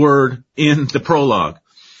one word in the prologue.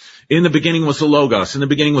 In the beginning was the Logos. In the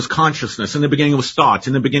beginning was consciousness. In the beginning was thought.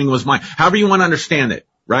 In the beginning was mind. However you want to understand it,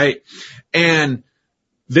 right? And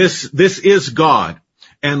this is God.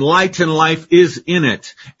 And light and life is in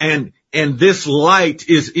it. And this light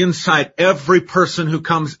is inside every person who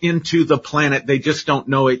comes into the planet. They just don't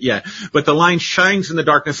know it yet. But the light shines in the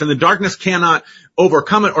darkness, and the darkness cannot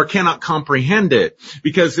overcome it or cannot comprehend it,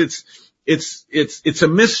 because it's a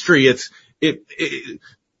mystery.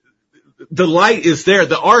 The light is there.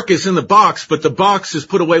 The ark is in the box, but the box is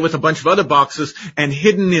put away with a bunch of other boxes and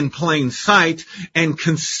hidden in plain sight and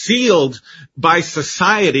concealed by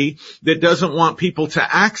society that doesn't want people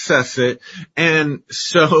to access it. And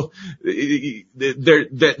so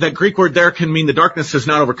that Greek word there can mean the darkness does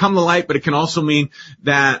not overcome the light, but it can also mean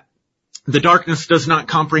that the darkness does not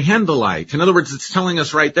comprehend the light. In other words, it's telling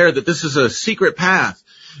us right there that this is a secret path,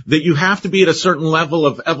 that you have to be at a certain level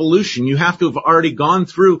of evolution. You have to have already gone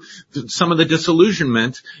through some of the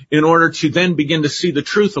disillusionment in order to then begin to see the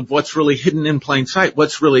truth of what's really hidden in plain sight,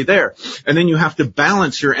 what's really there. And then you have to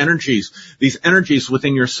balance your energies, these energies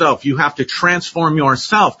within yourself. You have to transform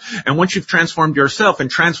yourself. And once you've transformed yourself and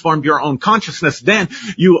transformed your own consciousness, then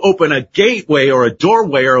you open a gateway or a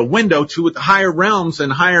doorway or a window to higher realms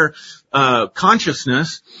and higher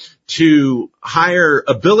consciousness, to higher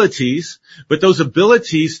abilities, but those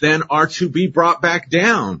abilities then are to be brought back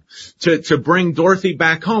down, to bring Dorothy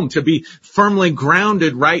back home, to be firmly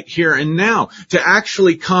grounded right here and now, to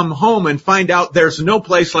actually come home and find out there's no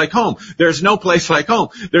place like home. There's no place like home.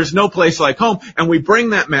 There's no place like home. And we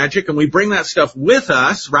bring that magic and we bring that stuff with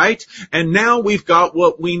us, right? And now we've got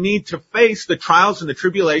what we need to face the trials and the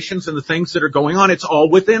tribulations and the things that are going on. It's all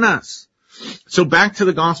within us. So back to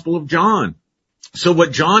the Gospel of John. So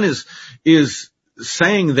what John is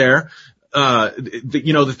saying there,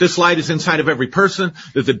 that this light is inside of every person,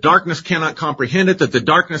 that the darkness cannot comprehend it, that the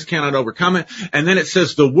darkness cannot overcome it. And then it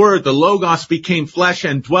says the Word, the Logos, became flesh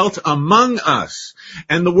and dwelt among us.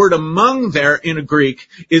 And the word among there in a Greek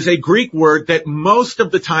is a Greek word that most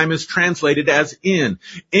of the time is translated as in.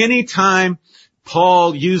 Anytime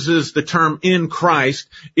Paul uses the term in Christ,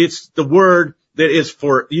 it's the word that is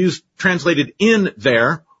translated in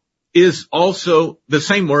there is also the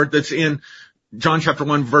same word that's in John chapter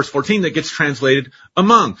 1 verse 14 that gets translated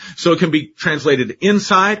among. So it can be translated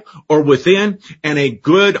inside or within, and a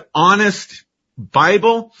good, honest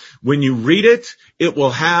Bible, when you read it, it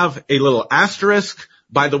will have a little asterisk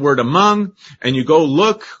by the word among, and you go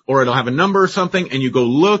look, or it'll have a number or something, and you go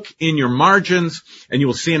look in your margins, and you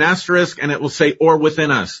will see an asterisk, and it will say, or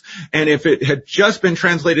within us. And if it had just been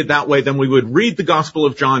translated that way, then we would read the Gospel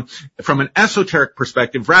of John from an esoteric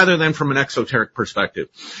perspective rather than from an exoteric perspective.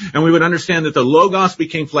 And we would understand that the Logos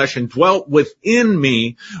became flesh and dwelt within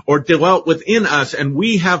me, or dwelt within us, and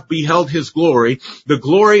we have beheld his glory, the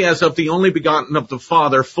glory as of the only begotten of the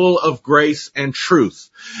Father, full of grace and truth.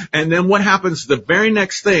 And then what happens, the very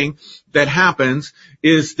next thing that happens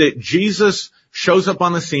is that Jesus shows up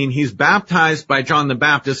on the scene. He's baptized by John the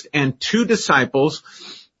Baptist, and two disciples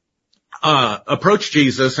approach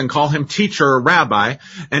Jesus and call him teacher or rabbi.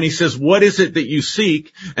 And he says, what is it that you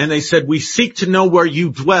seek? And they said, we seek to know where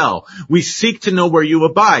you dwell. We seek to know where you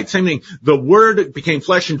abide. Same thing. The Word became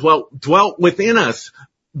flesh and dwelt within us,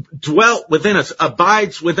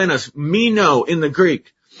 abides within us. Meno in the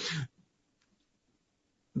Greek.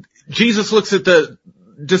 Jesus looks at the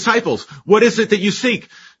disciples. What is it that you seek?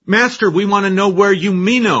 Master, we want to know where you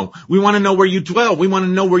meno. We want to know where you dwell. We want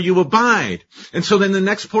to know where you abide. And so then the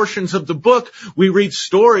next portions of the book, we read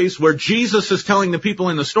stories where Jesus is telling the people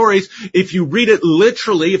in the stories, if you read it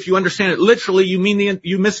literally, if you understand it literally,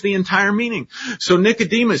 you miss the entire meaning. So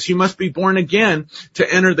Nicodemus, you must be born again to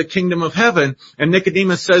enter the kingdom of heaven. And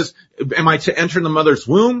Nicodemus says, am I to enter the mother's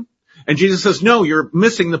womb? And Jesus says, no, you're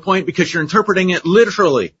missing the point because you're interpreting it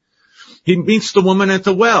literally. He meets the woman at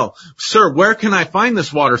the well. Sir, where can I find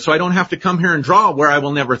this water so I don't have to come here and draw where I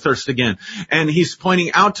will never thirst again? And he's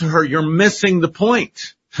pointing out to her, you're missing the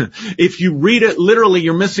point. If you read it literally,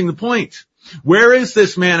 you're missing the point. Where is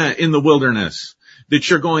this manna in the wilderness that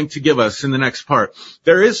you're going to give us in the next part?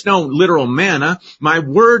 There is no literal manna. My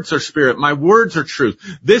words are spirit. My words are truth.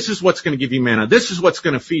 This is what's going to give you manna. This is what's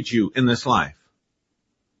going to feed you in this life.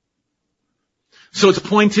 So it's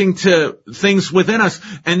pointing to things within us.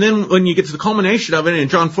 And then when you get to the culmination of it in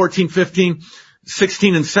John 14, 15,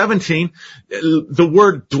 16, and 17, the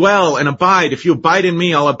word dwell and abide, if you abide in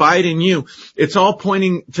me, I'll abide in you. It's all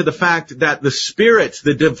pointing to the fact that the Spirit,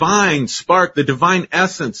 the divine spark, the divine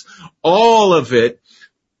essence, all of it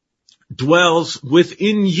dwells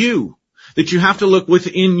within you. That you have to look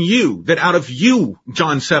within you, that out of you,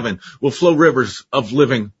 John 7, will flow rivers of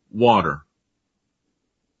living water.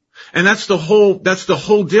 And that's the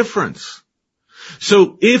whole difference.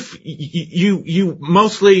 So if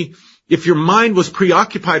if your mind was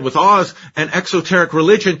preoccupied with Oz and exoteric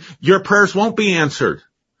religion, your prayers won't be answered.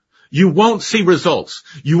 You won't see results.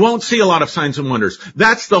 You won't see a lot of signs and wonders.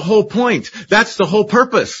 That's the whole point. That's the whole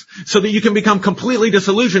purpose. So that you can become completely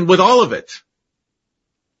disillusioned with all of it.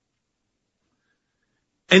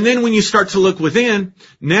 And then when you start to look within,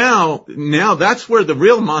 now that's where the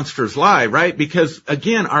real monsters lie, right? Because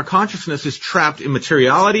again, our consciousness is trapped in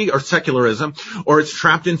materiality or secularism, or it's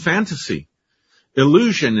trapped in fantasy,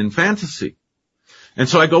 illusion and fantasy. And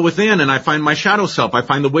so I go within and I find my shadow self. I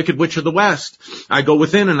find the wicked witch of the West. I go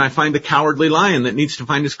within and I find the cowardly lion that needs to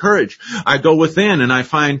find his courage. I go within and I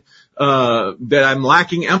find that I'm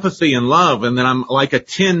lacking empathy and love, and that I'm like a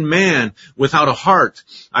tin man without a heart.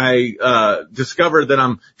 I discover that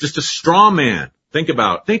I'm just a straw man. Think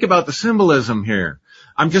about the symbolism here.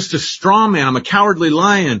 I'm just a straw man. I'm a cowardly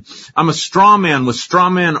lion. I'm a straw man with straw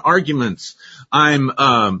man arguments. I'm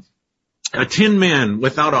a tin man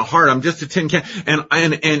without a heart. I'm just a tin can.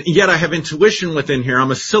 And yet I have intuition within here.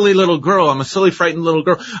 I'm a silly little girl. I'm a silly, frightened little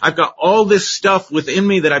girl. I've got all this stuff within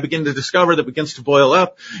me that I begin to discover that begins to boil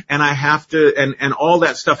up. And I have to, and all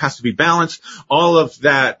that stuff has to be balanced. All of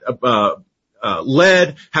that,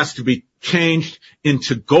 lead has to be changed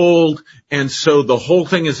into gold. And so the whole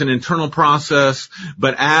thing is an internal process.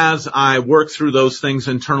 But as I work through those things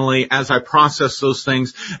internally, as I process those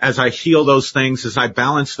things, as I heal those things, as I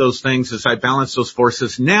balance those things, as I balance those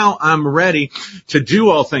forces, now I'm ready to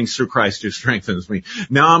do all things through Christ who strengthens me.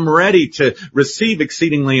 Now I'm ready to receive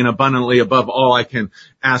exceedingly and abundantly above all I can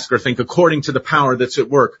ask or think, according to the power that's at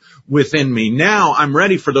work within me. Now I'm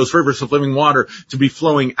ready for those rivers of living water to be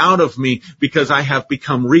flowing out of me, because I have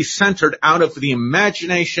become recentered inspired out of the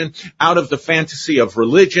imagination, out of the fantasy of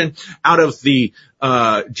religion, out of the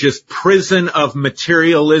just prison of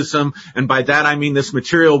materialism. And by that I mean this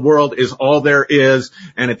material world is all there is.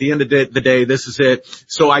 And at the end of the day, this is it.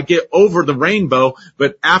 So I get over the rainbow,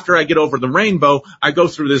 but after I get over the rainbow, I go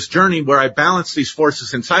through this journey where I balance these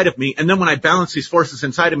forces inside of me. And then when I balance these forces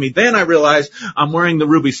inside of me, then I realize I'm wearing the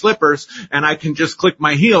ruby slippers and I can just click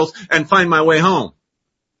my heels and find my way home.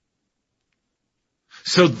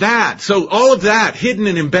 So all of that hidden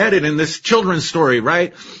and embedded in this children's story,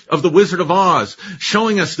 right, of the Wizard of Oz,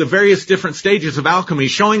 showing us the various different stages of alchemy,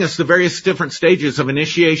 showing us the various different stages of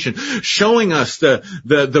initiation, showing us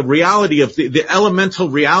the reality of the elemental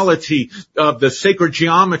reality of the sacred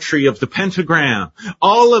geometry of the pentagram,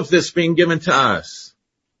 all of this being given to us.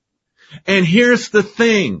 And here's the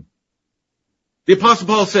thing. The Apostle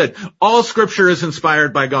Paul said, all scripture is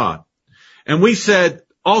inspired by God. And we said,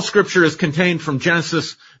 all scripture is contained from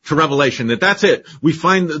Genesis to Revelation. That's it. We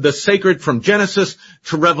find the sacred from Genesis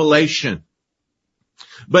to Revelation.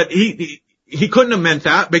 But he couldn't have meant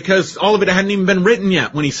that because all of it hadn't even been written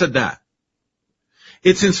yet when he said that.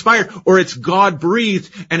 It's inspired or it's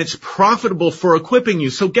God-breathed and it's profitable for equipping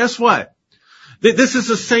you. So guess what? This is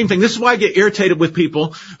the same thing. This is why I get irritated with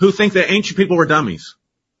people who think that ancient people were dummies.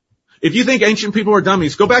 If you think ancient people were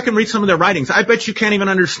dummies, go back and read some of their writings. I bet you can't even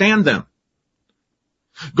understand them.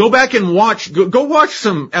 Go back and go watch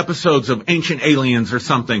some episodes of Ancient Aliens or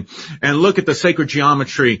something and look at the sacred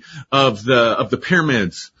geometry of the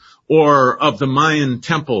pyramids or of the Mayan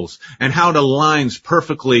temples and how it aligns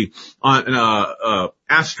perfectly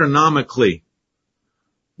astronomically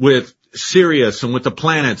with Sirius and with the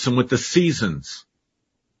planets and with the seasons.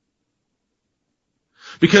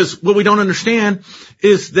 Because what we don't understand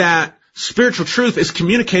is that spiritual truth is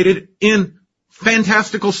communicated in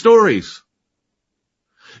fantastical stories.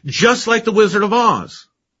 Just like the Wizard of Oz.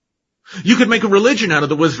 You could make a religion out of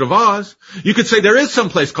the Wizard of Oz. You could say there is some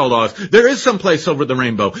place called Oz. There is some place over the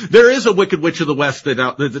rainbow. There is a wicked witch of the West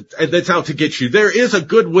that's out to get you. There is a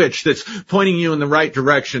good witch that's pointing you in the right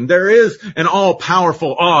direction. There is an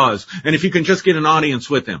all-powerful Oz. And if you can just get an audience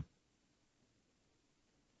with him.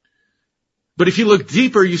 But if you look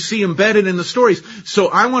deeper, you see embedded in the stories. So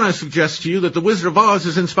I want to suggest to you that the Wizard of Oz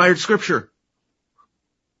is inspired scripture.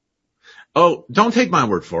 Oh, don't take my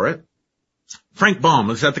word for it. Frank Baum,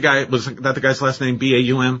 was that the guy's last name?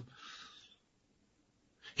 B-A-U-M?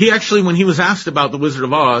 He actually, when he was asked about the Wizard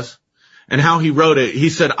of Oz and how he wrote it, he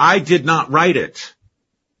said, I did not write it.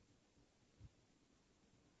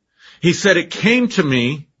 He said, it came to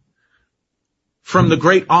me from the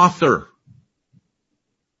great author.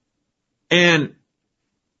 And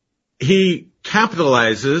he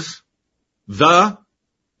capitalizes the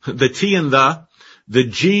T in the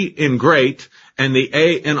G in great, and the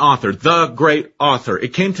A in author, the great author.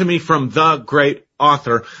 It came to me from the great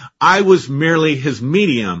author. I was merely his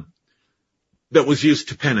medium that was used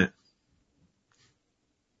to pen it.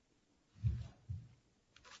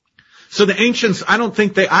 So the ancients, I don't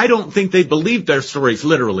think they believed their stories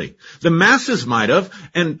literally. The masses might have,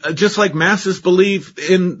 and just like masses believe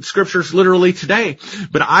in scriptures literally today.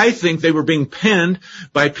 But I think they were being penned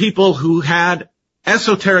by people who had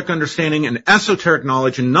esoteric understanding and esoteric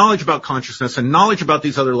knowledge and knowledge about consciousness and knowledge about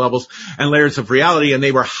these other levels and layers of reality, and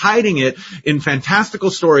they were hiding it in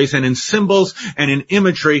fantastical stories and in symbols and in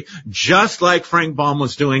imagery, just like Frank Baum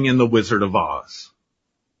was doing in The Wizard of Oz.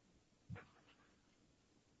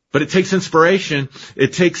 But it takes inspiration,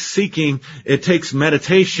 it takes seeking, it takes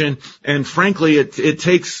meditation, and frankly, it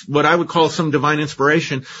takes what I would call some divine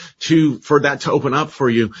inspiration for that to open up for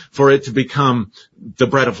you, for it to become the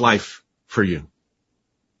bread of life for you.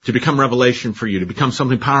 To become revelation for you, to become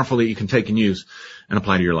something powerful that you can take and use and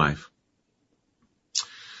apply to your life.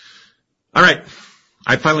 All right.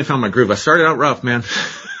 I finally found my groove. I started out rough, man.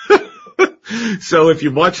 So if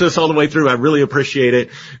you've watched this all the way through, I really appreciate it.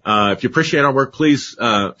 If you appreciate our work, please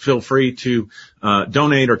feel free to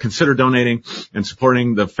donate or consider donating and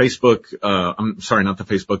supporting the Facebook.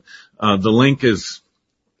 The link is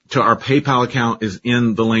to our PayPal account is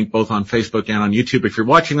in the link both on Facebook and on YouTube. If you're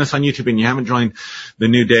watching this on YouTube and you haven't joined the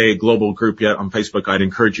New Day Global group yet on Facebook, I'd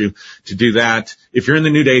encourage you to do that. If you're in the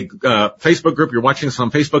New Day Facebook group, you're watching this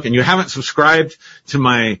on Facebook and you haven't subscribed to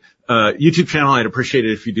my YouTube channel, I'd appreciate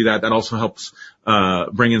it if you do that. That also helps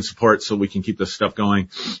bring in support so we can keep this stuff going.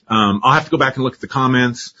 I'll have to go back and look at the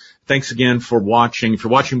comments. Thanks again for watching. If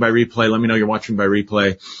you're watching by replay, let me know you're watching by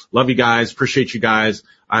replay. Love you guys. Appreciate you guys.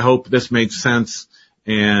 I hope this made sense.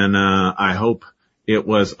 And I hope it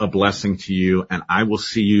was a blessing to you. And I will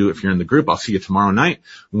see you, if you're in the group, I'll see you tomorrow night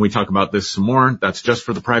when we talk about this some more. That's just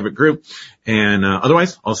for the private group. And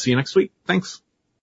otherwise, I'll see you next week. Thanks.